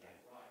made.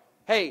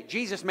 Hey,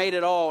 Jesus made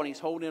it all, and He's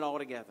holding it all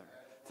together.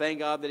 Thank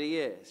God that He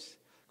is.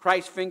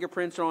 Christ's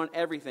fingerprints are on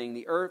everything.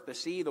 The earth, the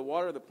sea, the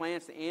water, the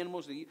plants, the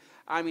animals.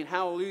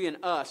 Hallelujah,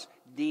 and us,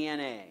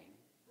 DNA.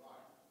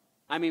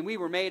 I mean, we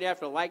were made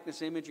after the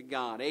likeness and image of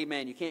God.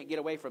 Amen. You can't get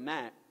away from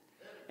that.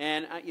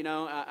 And,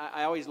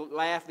 I always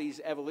laugh, these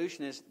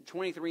evolutionists,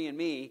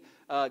 23andMe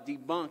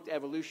debunked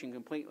evolution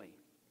completely.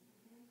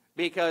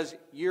 Because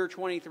your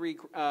 23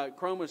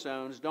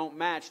 chromosomes don't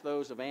match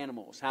those of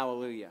animals.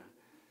 Hallelujah.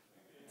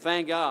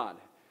 Thank God.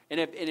 And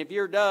if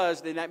yours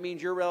does, then that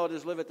means your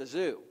relatives live at the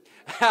zoo.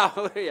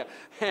 Hallelujah.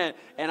 And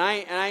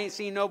I ain't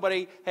seen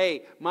nobody,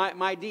 hey,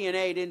 my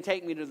DNA didn't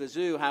take me to the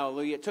zoo.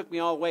 Hallelujah. It took me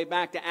all the way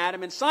back to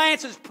Adam. And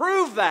science has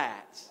proved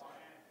that.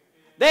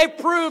 They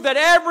proved that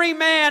every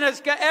man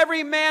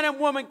and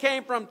woman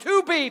came from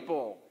two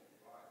people.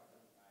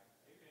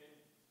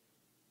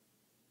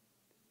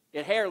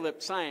 It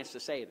hair-lipped science to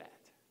say that.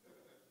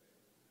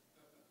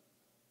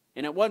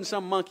 And it wasn't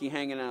some monkey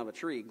hanging out of a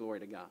tree,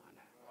 glory to God.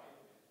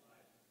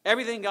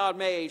 Everything God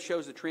made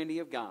shows the Trinity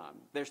of God.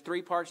 There's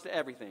 3 parts to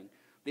everything.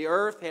 The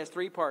earth has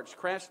 3 parts: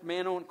 crust,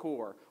 mantle, and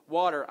core.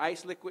 Water,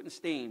 ice, liquid, and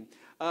steam.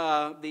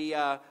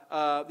 The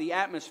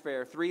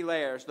atmosphere, 3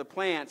 layers. The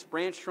plants,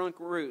 branch, trunk,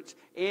 roots.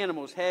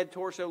 Animals, head,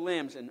 torso,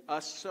 limbs, and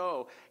us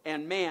soul.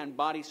 And man,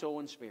 body, soul,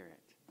 and spirit.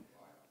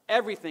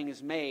 Everything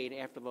is made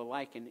after the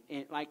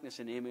likeness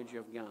and image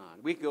of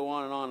God. We could go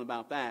on and on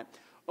about that.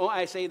 Oh,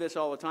 I say this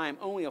all the time.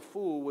 Only a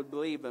fool would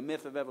believe the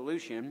myth of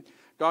evolution.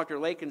 Dr.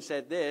 Lakin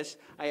said this: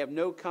 I have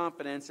no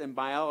confidence in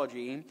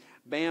biology.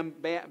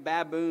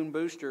 Baboon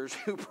boosters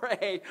who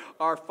pray,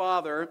 "Our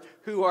Father,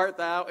 who art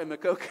thou," in the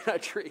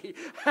coconut tree.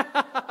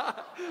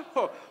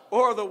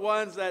 Or the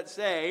ones that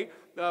say,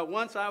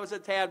 once I was a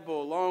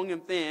tadpole, long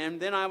and thin.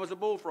 Then I was a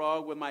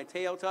bullfrog with my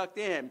tail tucked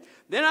in.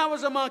 Then I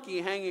was a monkey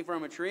hanging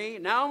from a tree.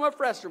 Now I'm a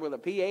professor with a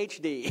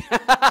PhD.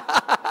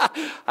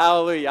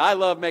 Hallelujah. I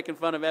love making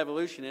fun of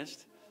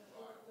evolutionists.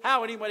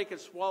 How anybody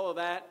could swallow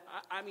that?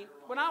 I mean,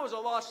 when I was a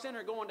lost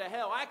sinner going to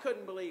hell, I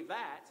couldn't believe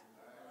that.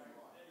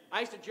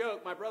 I used to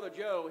joke, my brother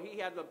Joe, he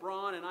had the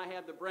brawn and I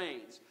had the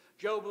brains.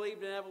 Joe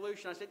believed in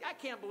evolution. I said, I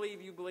can't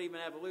believe you believe in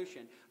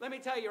evolution. Let me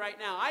tell you right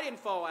now, I didn't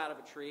fall out of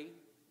a tree.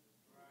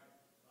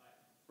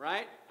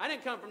 Right? I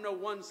didn't come from no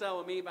one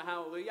cell amoeba,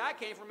 hallelujah. I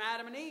came from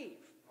Adam and Eve.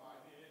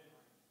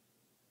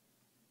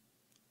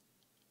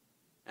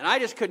 And I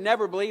just could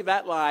never believe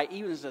that lie,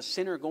 even as a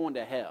sinner going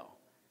to hell.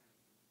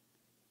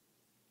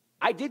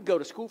 I did go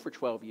to school for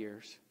 12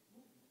 years,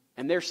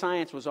 and their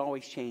science was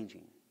always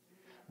changing.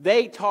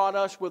 They taught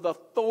us with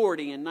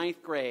authority in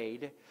 9th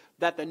grade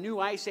that the new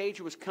ice age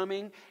was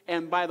coming,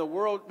 and by the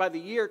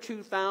year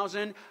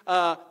 2000,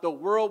 the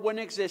world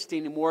wouldn't exist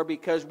anymore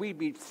because we'd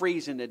be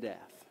freezing to death.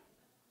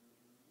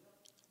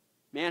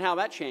 Man, how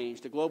that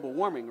changed to global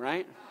warming,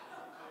 right?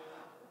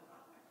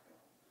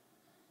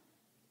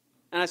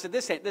 And I said,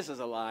 this is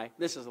a lie.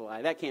 This is a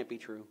lie. That can't be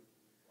true.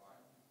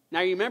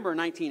 Now, you remember in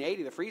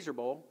 1980, the Freezer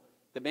Bowl,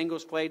 the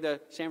Bengals played the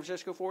San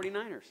Francisco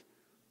 49ers.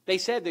 They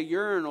said the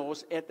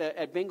urinals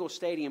at Bengals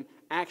Stadium,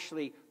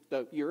 actually,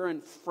 the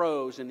urine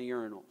froze in the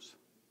urinals.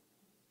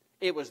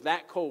 It was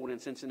that cold in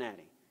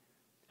Cincinnati.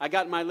 I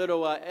got my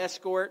little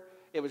Escort.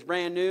 It was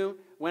brand new.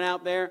 Went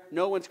out there.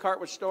 No one's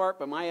cart would start,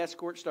 but my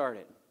Escort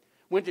started.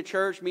 Went to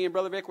church. Me and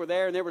Brother Vic were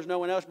there, and there was no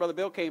one else. Brother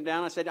Bill came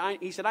down.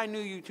 He said, I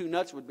knew you two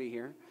nuts would be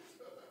here.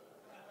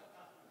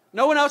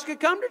 No one else could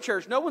come to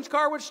church. No one's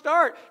car would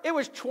start. It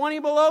was 20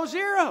 below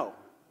zero.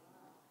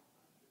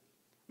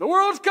 The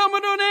world's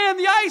coming to an end.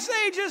 The ice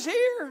age is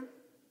here.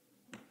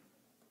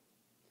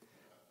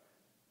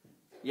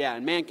 Yeah,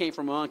 and man came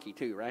from a monkey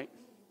too, right?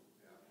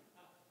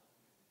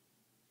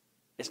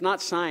 It's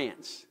not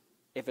science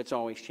if it's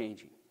always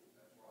changing.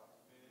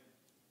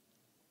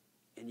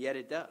 And yet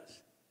it does.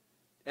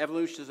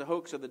 Evolution is a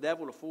hoax of the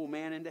devil to fool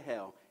man into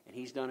hell, and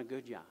he's done a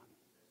good job.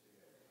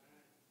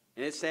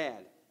 And it's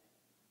sad.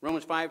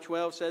 Romans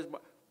 5:12 says,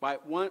 by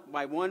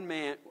one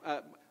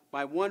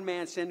By one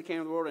man sin came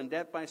into the world, and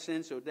death by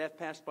sin, so death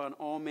passed upon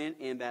all men,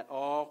 and that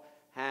all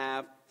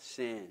have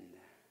sinned.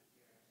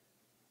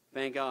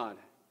 Thank God.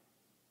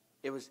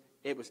 It was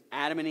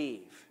Adam and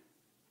Eve,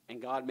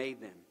 and God made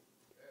them.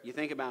 You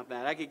think about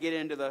that. I could get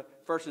into the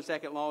first and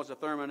second laws of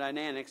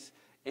thermodynamics,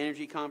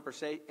 energy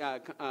conservation,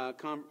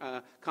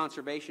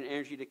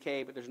 energy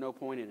decay, but there's no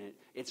point in it.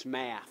 It's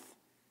math.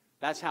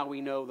 That's how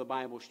we know the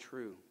Bible's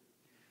true.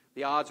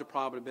 The odds of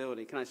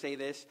probability. Can I say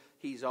this?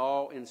 He's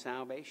all in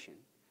salvation.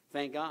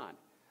 Thank God.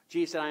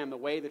 Jesus said, I am the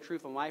way, the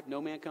truth, and life. No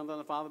man comes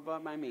unto the Father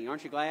but by me.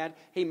 Aren't you glad?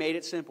 He made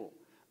it simple.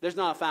 There's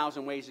not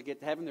 1,000 ways to get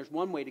to heaven. There's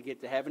one way to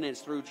get to heaven, and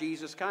it's through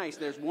Jesus Christ.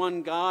 There's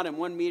one God and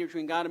one mediator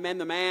between God and men,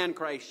 the man,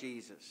 Christ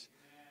Jesus.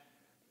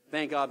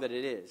 Thank God that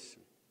it is.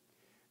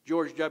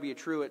 George W.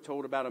 Truett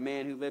told about a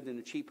man who lived in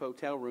a cheap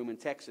hotel room in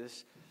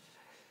Texas.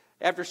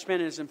 After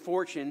spending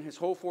his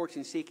whole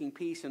fortune seeking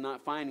peace and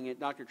not finding it,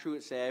 Dr.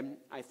 Truett said,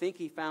 I think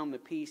he found the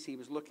peace he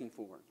was looking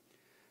for.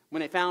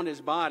 When they found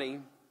his body,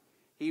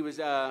 there was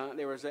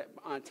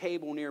on a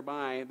table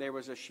nearby, there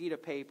was a sheet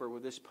of paper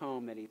with this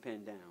poem that he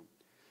penned down.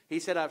 He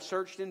said, I've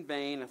searched in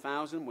vain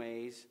 1,000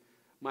 ways,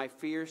 my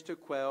fears to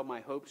quell,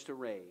 my hopes to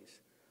raise.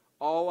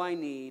 All I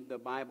need, the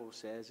Bible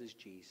says, is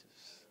Jesus.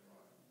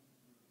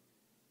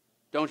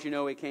 Don't you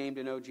know he came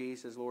to know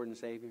Jesus as Lord and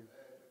Savior?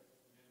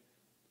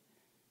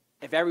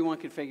 If everyone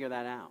could figure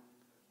that out,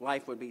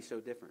 life would be so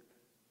different.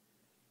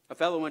 A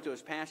fellow went to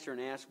his pastor and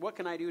asked, what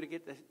can I do to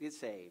get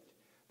saved?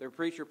 The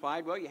preacher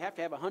replied, well, you have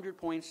to have 100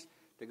 points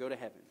to go to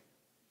heaven.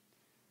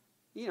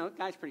 You know, the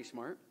guy's pretty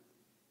smart.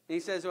 And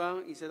he says,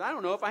 I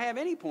don't know if I have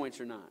any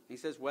points or not. He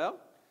says, well,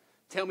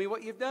 tell me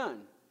what you've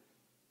done.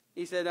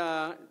 He said,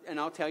 and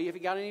I'll tell you if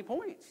you got any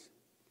points.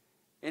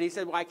 And he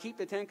said, well, I keep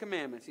the 10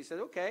 Commandments. He said,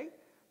 okay,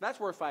 that's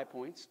worth 5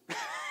 points.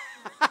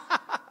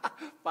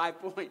 5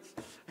 points.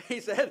 He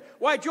said,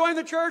 well, I joined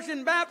the church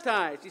and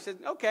baptized. He said,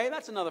 okay,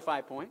 that's another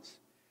 5 points.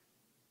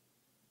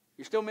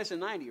 You're still missing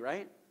 90,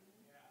 right?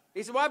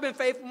 He said, well, I've been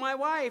faithful to my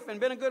wife and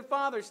been a good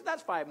father. He said,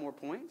 that's 5 more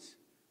points.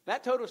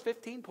 That totals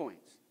 15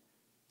 points.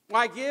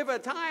 Well, I give a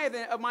tithe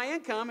of my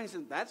income. And he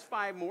said, that's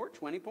 5 more,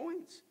 20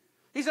 points.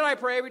 He said, I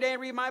pray every day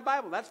and read my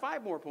Bible. That's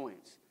 5 more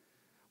points.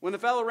 When the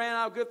fellow ran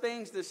out of good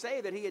things to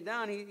say that he had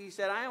done, he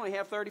said, I only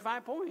have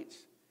 35 points.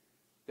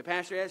 The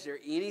pastor asked, is there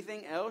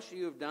anything else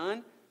you have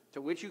done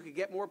to which you could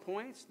get more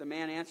points? The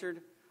man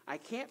answered, I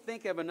can't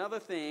think of another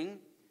thing.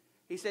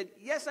 He said,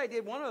 yes, I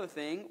did one other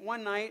thing.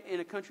 One night in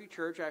a country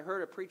church, I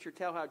heard a preacher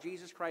tell how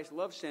Jesus Christ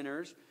loved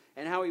sinners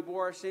and how he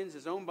bore our sins,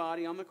 his own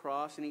body on the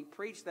cross. And he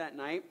preached that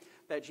night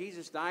that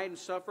Jesus died and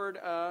suffered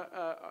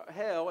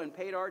hell and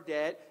paid our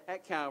debt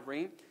at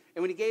Calvary.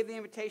 And when he gave the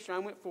invitation, I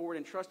went forward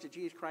and trusted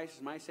Jesus Christ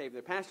as my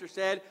Savior. The pastor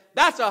said,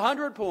 that's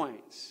 100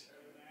 points.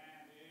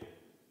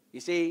 You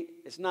see,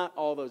 it's not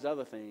all those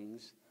other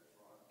things.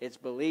 It's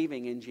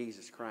believing in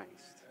Jesus Christ.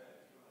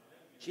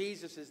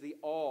 Jesus is the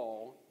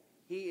all.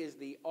 He is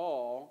the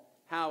all,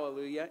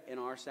 hallelujah, in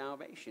our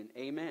salvation.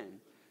 Amen.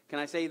 Can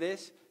I say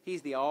this?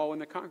 He's the all in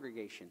the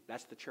congregation.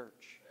 That's the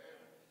church.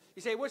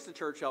 You say, what's the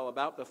church all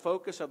about? The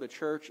focus of the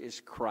church is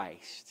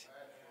Christ.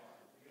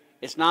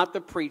 It's not the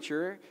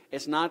preacher.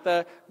 It's not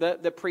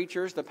the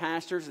preachers, the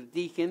pastors, the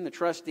deacon, the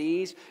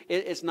trustees.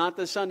 It's not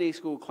the Sunday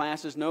school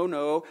classes.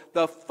 No.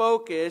 The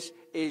focus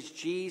is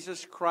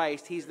Jesus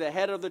Christ. He's the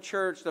head of the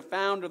church, the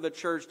founder of the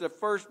church, the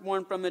first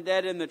one from the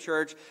dead in the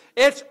church.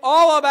 It's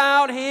all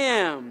about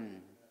Him.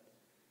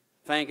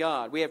 Thank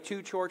God. We have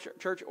 2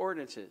 church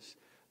ordinances.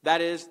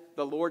 That is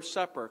the Lord's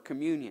Supper,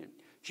 communion.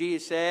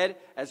 Jesus said,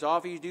 as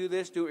often as you do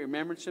this, do it in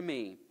remembrance of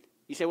me.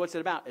 You say, what's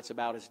it about? It's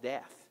about His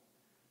death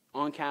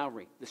on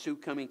Calvary, the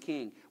soon-coming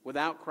King.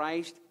 Without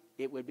Christ,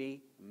 it would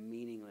be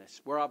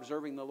meaningless. We're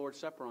observing the Lord's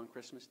Supper on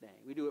Christmas Day.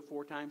 We do it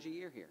 4 times a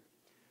year here.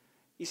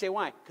 You say,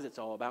 why? Because it's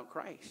all about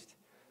Christ.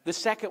 The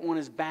second one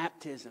is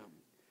baptism.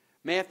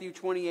 Matthew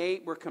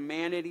 28, we're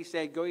commanded, he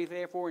said, go ye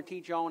therefore and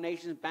teach all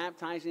nations,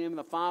 baptizing them in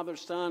the Father,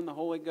 Son, and the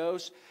Holy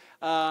Ghost,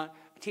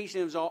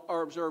 teaching them to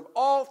observe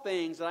all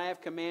things that I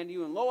have commanded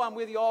you, and lo, I'm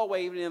with you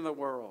always, even in the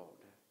world.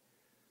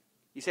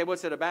 You say,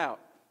 what's it about?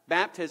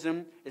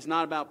 Baptism is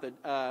not about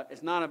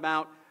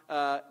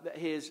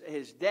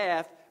his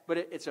death, but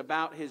it's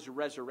about his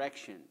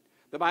resurrection.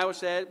 The Bible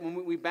said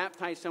when we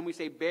baptize someone, we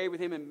say, buried with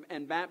him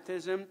in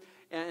baptism,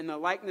 and in the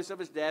likeness of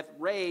his death,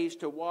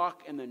 raised to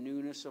walk in the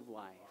newness of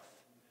life.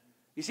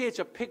 You see, it's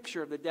a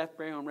picture of the death,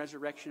 burial, and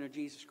resurrection of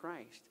Jesus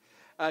Christ.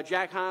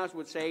 Jack Hyles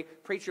would say,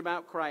 preach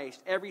about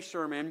Christ every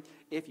sermon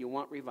if you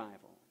want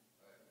revival.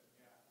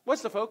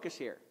 What's the focus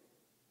here?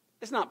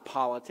 It's not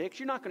politics.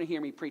 You're not going to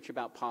hear me preach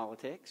about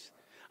politics.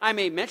 I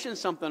may mention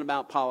something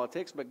about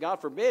politics, but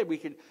God forbid we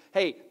could,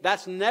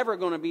 that's never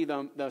going to be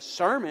the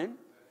sermon.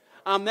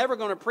 I'm never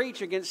going to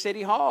preach against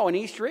City Hall in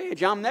East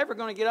Ridge. I'm never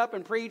going to get up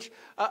and preach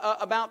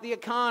about the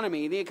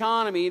economy. Let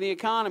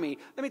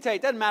me tell you,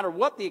 it doesn't matter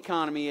what the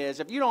economy is.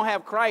 If you don't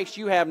have Christ,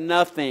 you have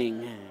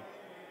nothing.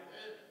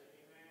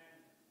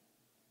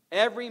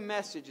 Every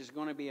message is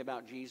going to be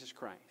about Jesus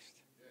Christ.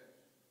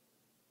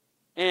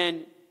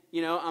 And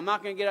I'm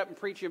not going to get up and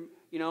preach,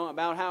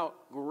 about how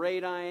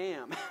great I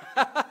am.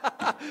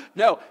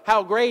 No,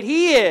 how great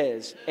He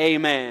is.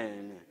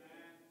 Amen.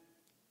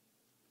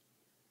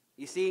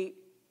 You see,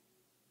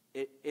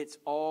 it's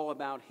all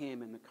about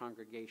Him and the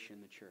congregation,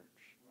 the church.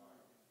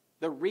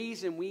 The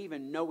reason we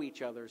even know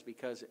each other is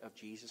because of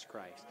Jesus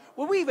Christ.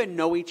 Would we even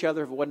know each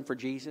other if it wasn't for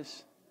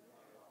Jesus?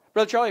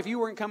 Brother Charlie, if you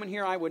weren't coming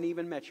here, I wouldn't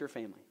even met your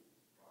family.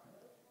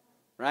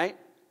 Right?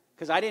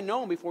 Because I didn't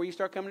know them before you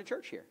start coming to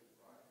church here.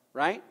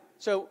 Right?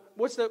 So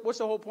what's the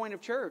whole point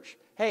of church?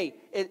 Hey,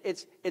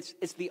 it's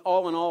the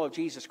all in all of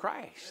Jesus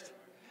Christ.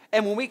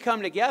 And when we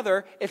come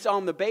together, it's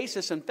on the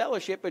basis and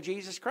fellowship of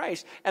Jesus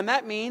Christ. And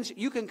that means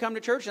you can come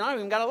to church and I don't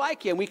even got to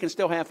like you, and we can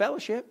still have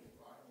fellowship.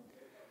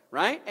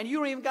 Right? And you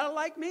don't even got to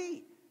like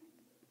me.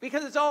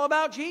 Because it's all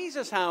about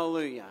Jesus,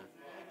 hallelujah.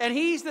 And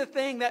He's the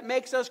thing that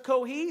makes us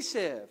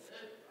cohesive.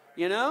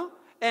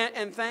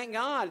 And thank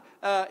God,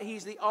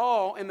 He's the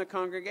all in the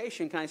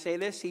congregation. Can I say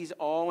this? He's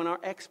all in our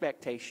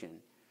expectation.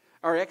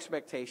 Our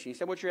expectation. He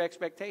said, what's your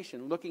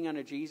expectation? Looking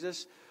unto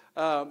Jesus,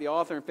 the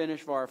author and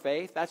finisher of our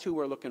faith. That's who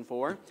we're looking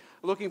for.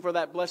 Looking for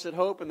that blessed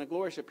hope and the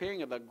glorious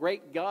appearing of the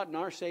great God and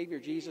our Savior,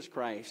 Jesus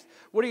Christ.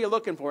 What are you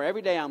looking for?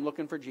 Every day I'm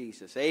looking for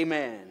Jesus.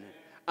 Amen.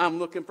 I'm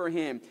looking for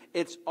Him.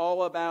 It's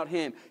all about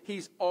Him.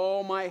 He's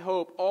all my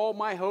hope. All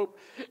my hope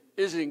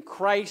is in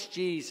Christ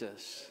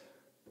Jesus.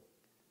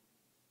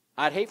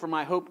 I'd hate for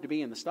my hope to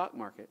be in the stock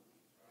market.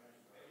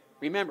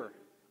 Remember,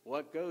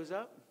 what goes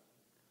up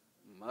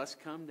must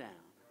come down.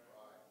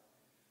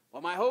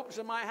 Well, my hope's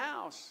in my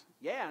house.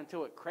 Yeah,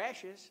 until it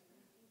crashes.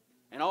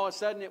 And all of a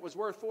sudden it was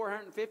worth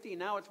 $450, and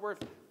now it's worth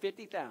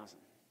 $50,000.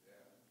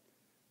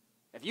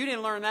 If you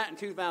didn't learn that in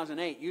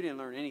 2008, you didn't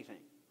learn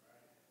anything.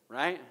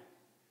 Right?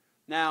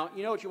 Now,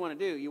 you know what you want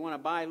to do? You want to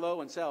buy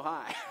low and sell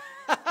high.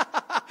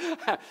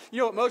 You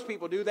know what most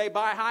people do? They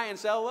buy high and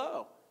sell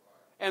low.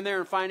 And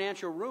they're in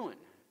financial ruin.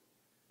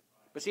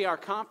 But see, our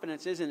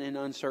confidence isn't in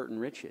uncertain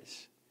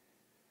riches.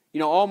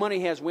 All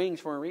money has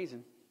wings for a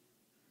reason.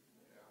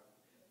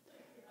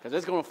 Because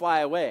it's going to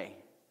fly away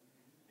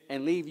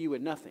and leave you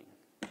with nothing.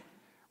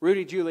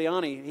 Rudy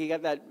Giuliani, he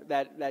got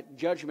that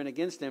judgment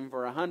against him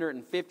for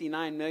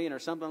 $159 million or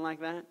something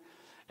like that.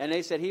 And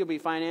they said he'll be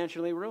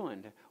financially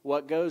ruined.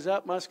 What goes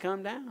up must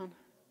come down.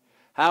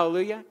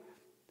 Hallelujah.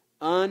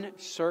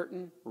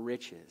 Uncertain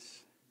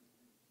riches.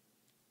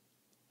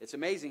 It's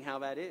amazing how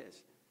that is.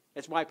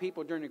 It's why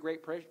people during the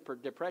Great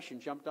Depression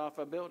jumped off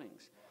of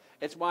buildings.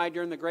 It's why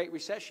during the Great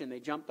Recession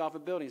they jumped off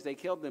of buildings. They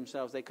killed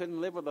themselves. They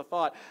couldn't live with the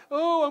thought,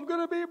 oh, I'm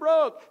going to be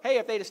broke. Hey,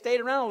 if they'd have stayed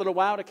around a little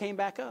while, it came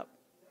back up.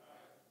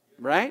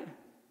 Right?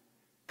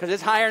 Because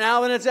it's higher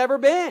now than it's ever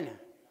been.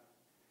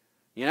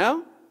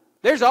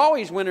 There's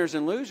always winners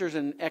and losers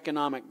in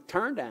economic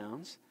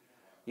turndowns.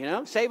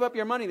 Save up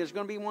your money. There's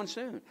going to be one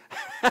soon.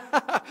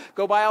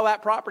 Go buy all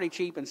that property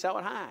cheap and sell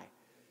it high.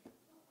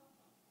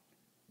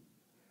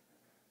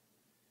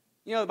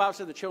 The Bible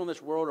said the children of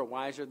this world are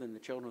wiser than the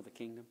children of the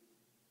kingdom.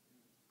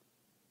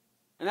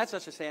 And that's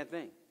such a sad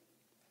thing.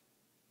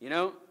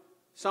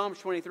 Psalms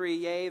 23,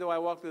 yea, though I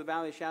walk through the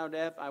valley of the shadow of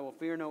death, I will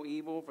fear no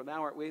evil, for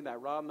thou art with me, thy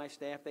rod and thy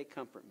staff, they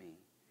comfort me.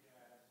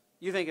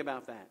 You think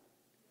about that.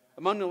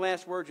 Among the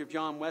last words of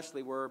John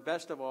Wesley were,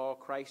 best of all,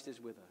 Christ is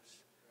with us.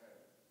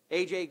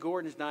 A.J.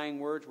 Gordon's dying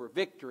words were,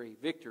 victory,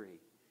 victory.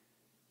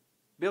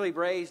 Billy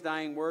Bray's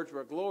dying words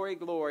were, glory,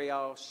 glory,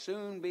 I'll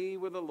soon be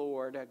with the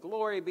Lord.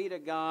 Glory be to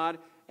God,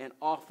 and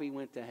off he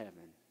went to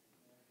heaven.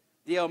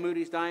 D.L.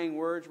 Moody's dying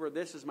words were,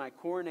 this is my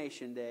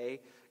coronation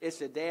day. It's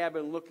the day I've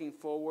been looking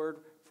forward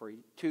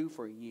to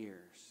for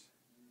years.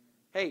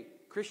 Hey,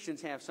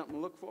 Christians have something to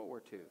look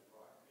forward to.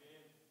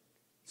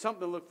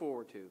 Something to look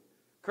forward to.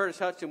 Curtis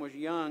Hudson was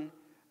young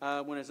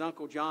when his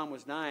Uncle John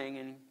was dying,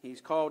 and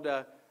he's called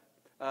to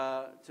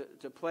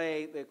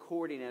play the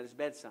accordion at his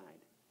bedside.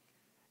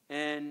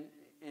 And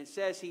it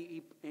says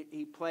he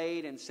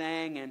played and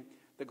sang in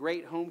the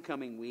great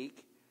homecoming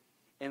week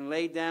and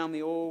laid down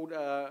the old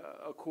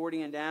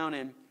accordion down,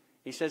 and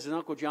he says his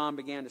Uncle John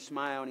began to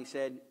smile, and he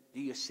said, do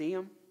you see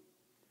him?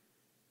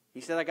 He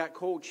said, I got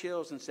cold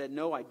chills, and said,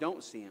 no, I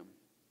don't see him.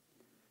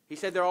 He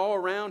said, they're all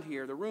around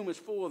here. The room is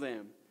full of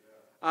them.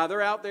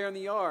 They're out there in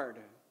the yard.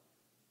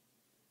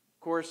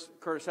 Of course,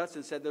 Curtis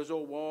Hudson said those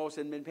old walls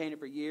hadn't been painted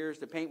for years.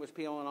 The paint was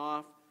peeling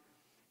off.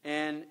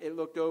 And it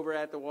looked over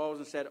at the walls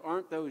and said,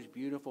 aren't those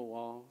beautiful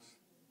walls?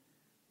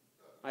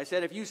 I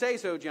said, if you say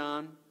so,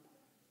 John.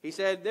 He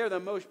said, they're the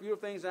most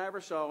beautiful things I ever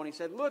saw. And he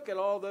said, look at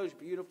all those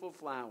beautiful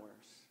flowers.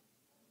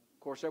 Of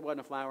course, there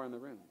wasn't a flower in the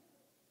room.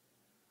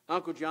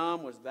 Uncle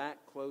John was that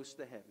close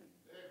to heaven.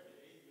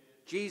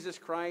 Jesus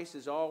Christ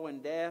is all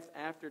in death,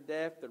 after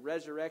death, the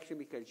resurrection,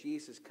 because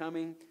Jesus is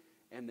coming,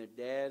 and the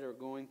dead are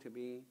going to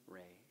be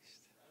raised.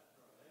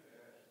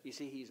 You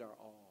see, He's our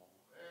all.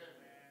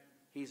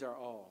 He's our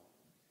all.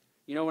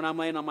 When I'm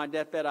laying on my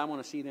deathbed, I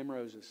want to see them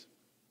roses.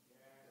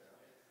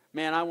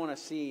 Man, I want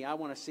to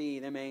see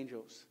them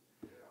angels.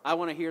 I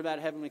want to hear that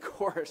heavenly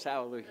chorus,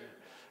 hallelujah.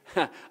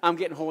 I'm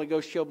getting Holy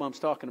Ghost chill bumps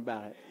talking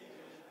about it.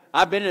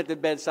 I've been at the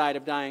bedside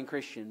of dying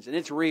Christians, and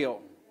it's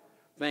real.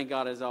 Thank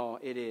God is all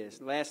it is.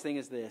 The last thing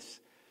is this.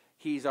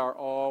 He's our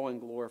all in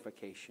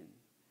glorification.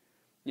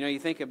 You know, you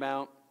think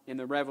about in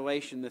the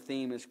Revelation, the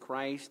theme is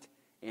Christ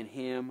and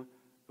Him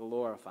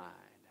glorified.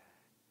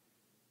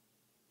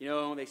 You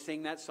know, when they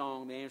sing that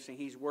song, they sing,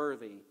 He's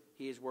worthy.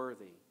 He is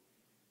worthy.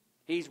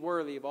 He's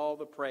worthy of all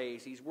the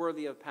praise. He's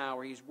worthy of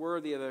power. He's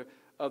worthy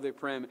of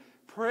the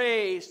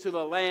praise to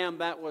the Lamb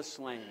that was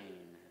slain.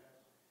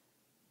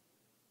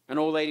 An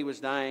old lady was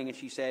dying, and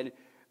she said,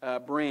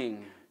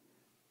 bring.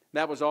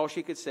 That was all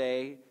she could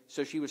say.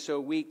 So she was so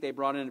weak, they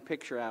brought in a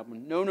picture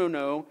album.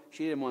 No.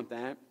 She didn't want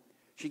that.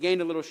 She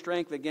gained a little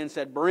strength again,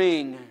 said,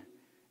 bring.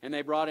 And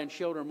they brought in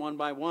children one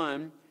by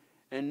one.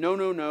 And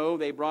no.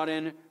 They brought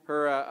in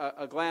her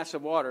a glass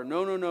of water.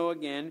 No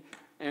again.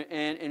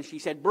 And she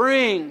said,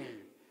 bring.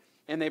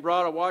 And they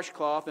brought a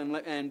washcloth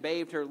and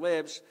bathed her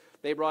lips.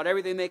 They brought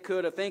everything they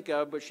could to think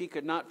of, but she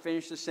could not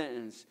finish the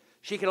sentence.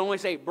 She could only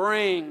say,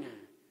 bring.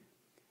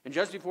 And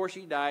just before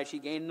she died, she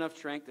gained enough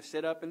strength to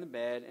sit up in the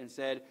bed and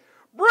said,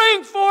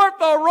 bring forth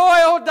the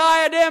royal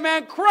diadem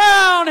and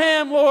crown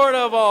him Lord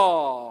of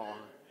all.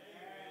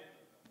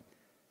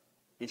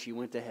 And she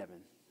went to heaven.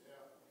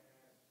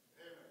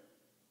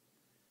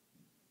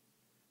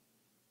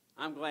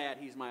 I'm glad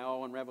He's my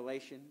all in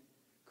revelation,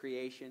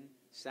 creation,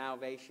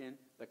 salvation,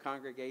 the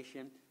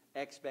congregation,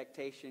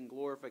 expectation,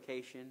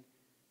 glorification.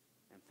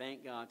 And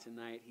thank God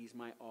tonight He's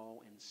my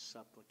all in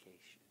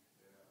supplication.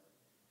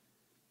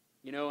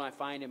 You know, I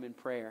find Him in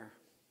prayer,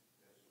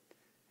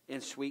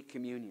 in sweet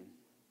communion.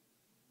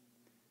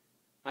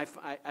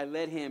 I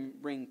let Him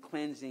bring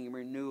cleansing and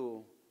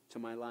renewal to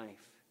my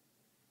life.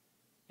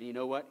 And you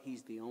know what?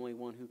 He's the only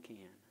one who can.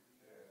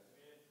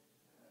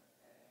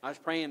 I was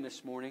praying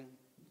this morning,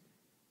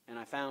 and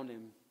I found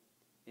Him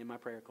in my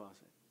prayer closet.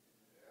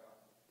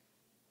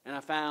 And I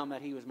found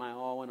that He was my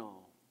all in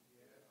all.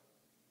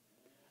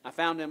 I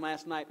found Him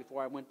last night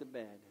before I went to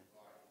bed.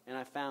 And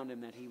I found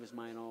Him that He was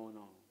mine all in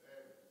all.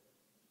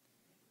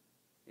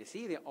 Is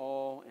He the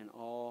all in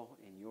all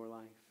in your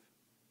life?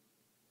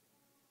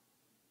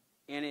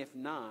 And if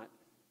not,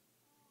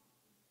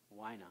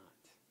 why not?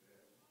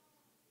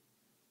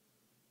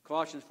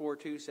 Colossians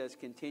 4:2 says,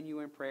 continue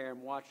in prayer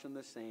and watch them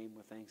the same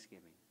with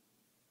thanksgiving.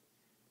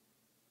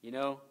 You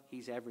know,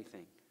 He's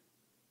everything.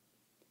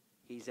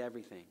 He's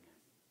everything.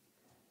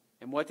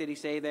 And what did He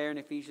say there in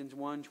Ephesians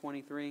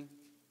 1:23?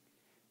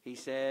 He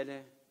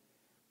said,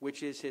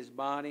 which is His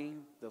body,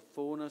 the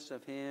fullness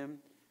of Him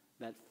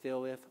that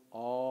filleth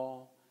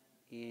all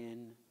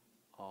in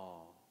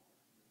all.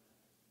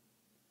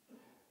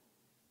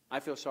 I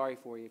feel sorry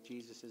for you if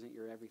Jesus isn't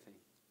your everything.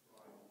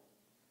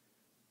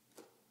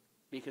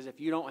 Because if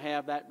you don't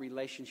have that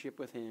relationship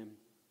with Him,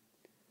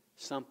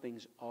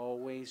 something's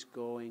always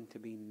going to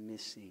be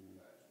missing.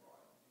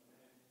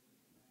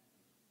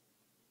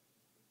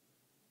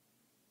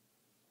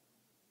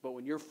 But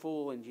when you're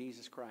full in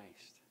Jesus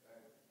Christ,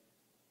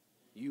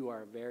 you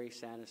are a very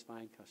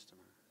satisfied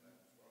customer.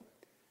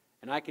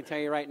 And I can tell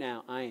you right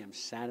now, I am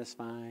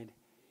satisfied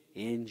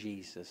in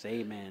Jesus.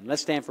 Amen.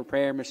 Let's stand for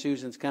prayer. Miss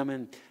Susan's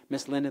coming.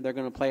 Miss Linda, they're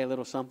going to play a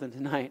little something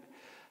tonight.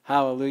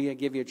 Hallelujah.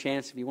 Give you a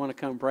chance. If you want to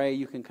come pray,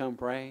 you can come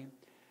pray.